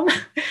bottom?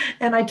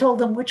 And I told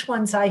them which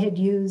ones I had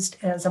used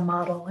as a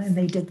model, and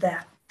they did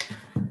that.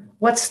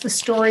 What's the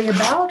story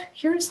about?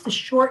 Here's the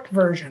short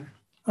version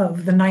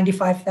of the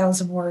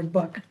 95,000 word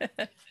book.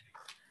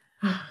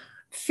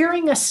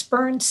 Fearing a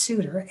spurned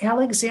suitor,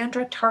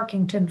 Alexandra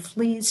Tarkington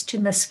flees to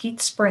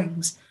Mesquite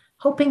Springs,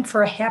 hoping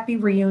for a happy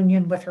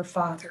reunion with her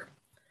father.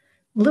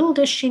 Little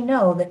does she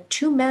know that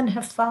two men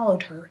have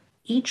followed her,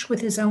 each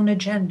with his own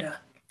agenda,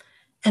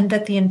 and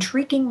that the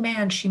intriguing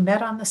man she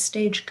met on the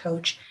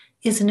stagecoach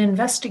is an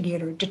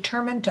investigator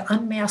determined to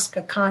unmask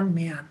a con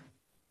man,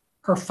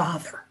 her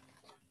father.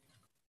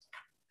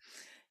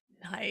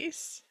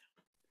 Nice.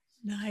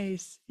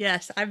 Nice.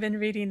 Yes, I've been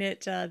reading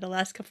it the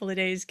last couple of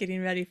days,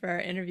 getting ready for our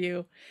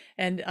interview,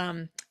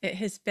 and it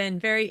has been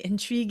very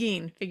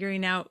intriguing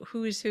figuring out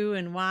who's who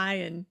and why.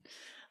 And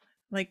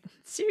like,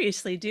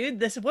 seriously, dude,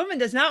 this woman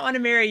does not want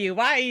to marry you.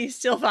 Why are you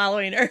still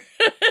following her?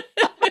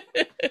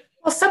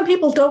 Well, some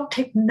people don't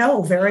take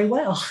no very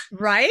well.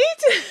 Right?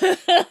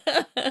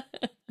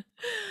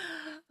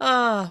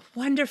 Oh,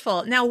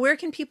 wonderful. Now, where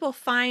can people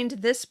find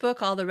this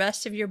book, all the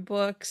rest of your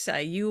books,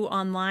 you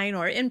online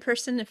or in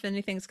person if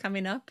anything's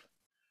coming up?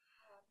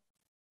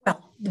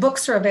 Well, the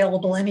books are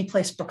available any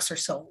place books are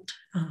sold,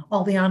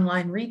 all the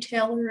online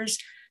retailers.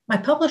 My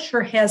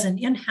publisher has an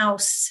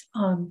in-house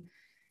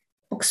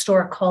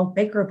bookstore called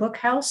Baker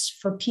Bookhouse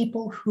for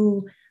people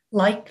who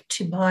like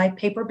to buy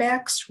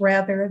paperbacks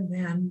rather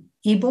than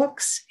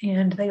ebooks,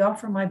 and they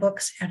offer my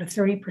books at a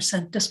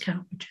 30%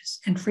 discount,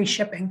 and free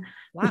shipping,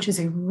 Wow. which is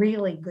a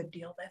really good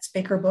deal. That's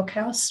Baker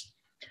Bookhouse.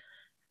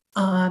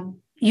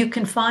 You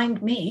can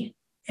find me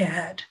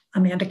at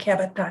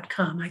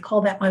amandacabot.com. I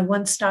call that my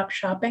one-stop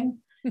shopping.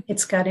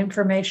 It's got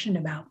information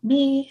about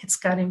me. It's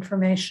got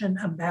information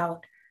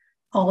about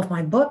all of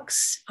my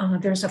books.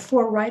 There's a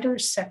For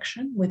Writers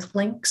section with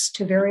links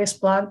to various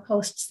blog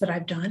posts that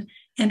I've done,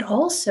 and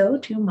also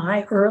to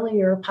my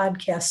earlier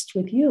podcasts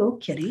with you,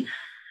 Kitty.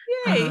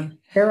 Yay.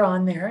 They're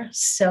on there.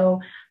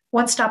 So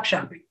one-stop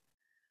shopping.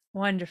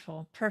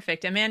 Wonderful.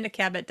 Perfect.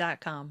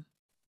 amandacabot.com.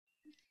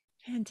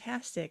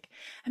 Fantastic.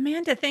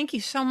 Amanda, thank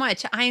you so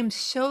much. I am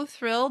so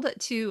thrilled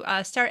to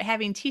start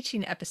having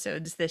teaching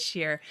episodes this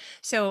year.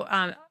 So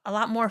a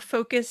lot more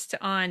focused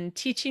on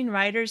teaching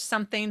writers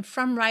something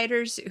from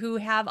writers who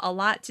have a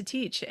lot to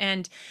teach.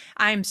 And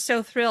I'm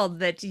so thrilled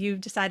that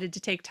you've decided to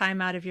take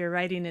time out of your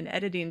writing and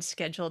editing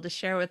schedule to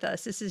share with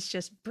us. This is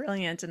just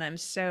brilliant. And I'm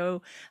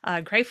so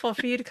grateful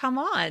for you to come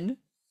on.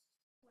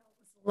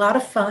 A lot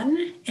of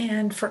fun.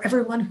 And for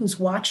everyone who's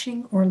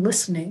watching or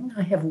listening,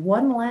 I have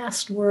one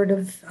last word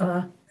of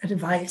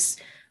advice,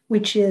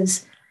 which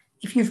is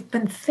if you've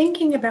been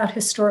thinking about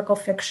historical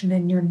fiction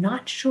and you're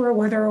not sure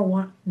whether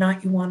or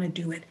not you want to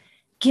do it,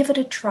 give it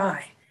a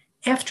try.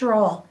 After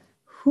all,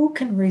 who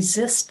can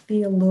resist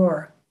the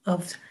allure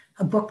of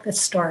a book that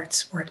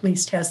starts, or at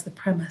least has the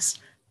premise,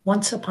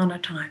 once upon a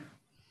time?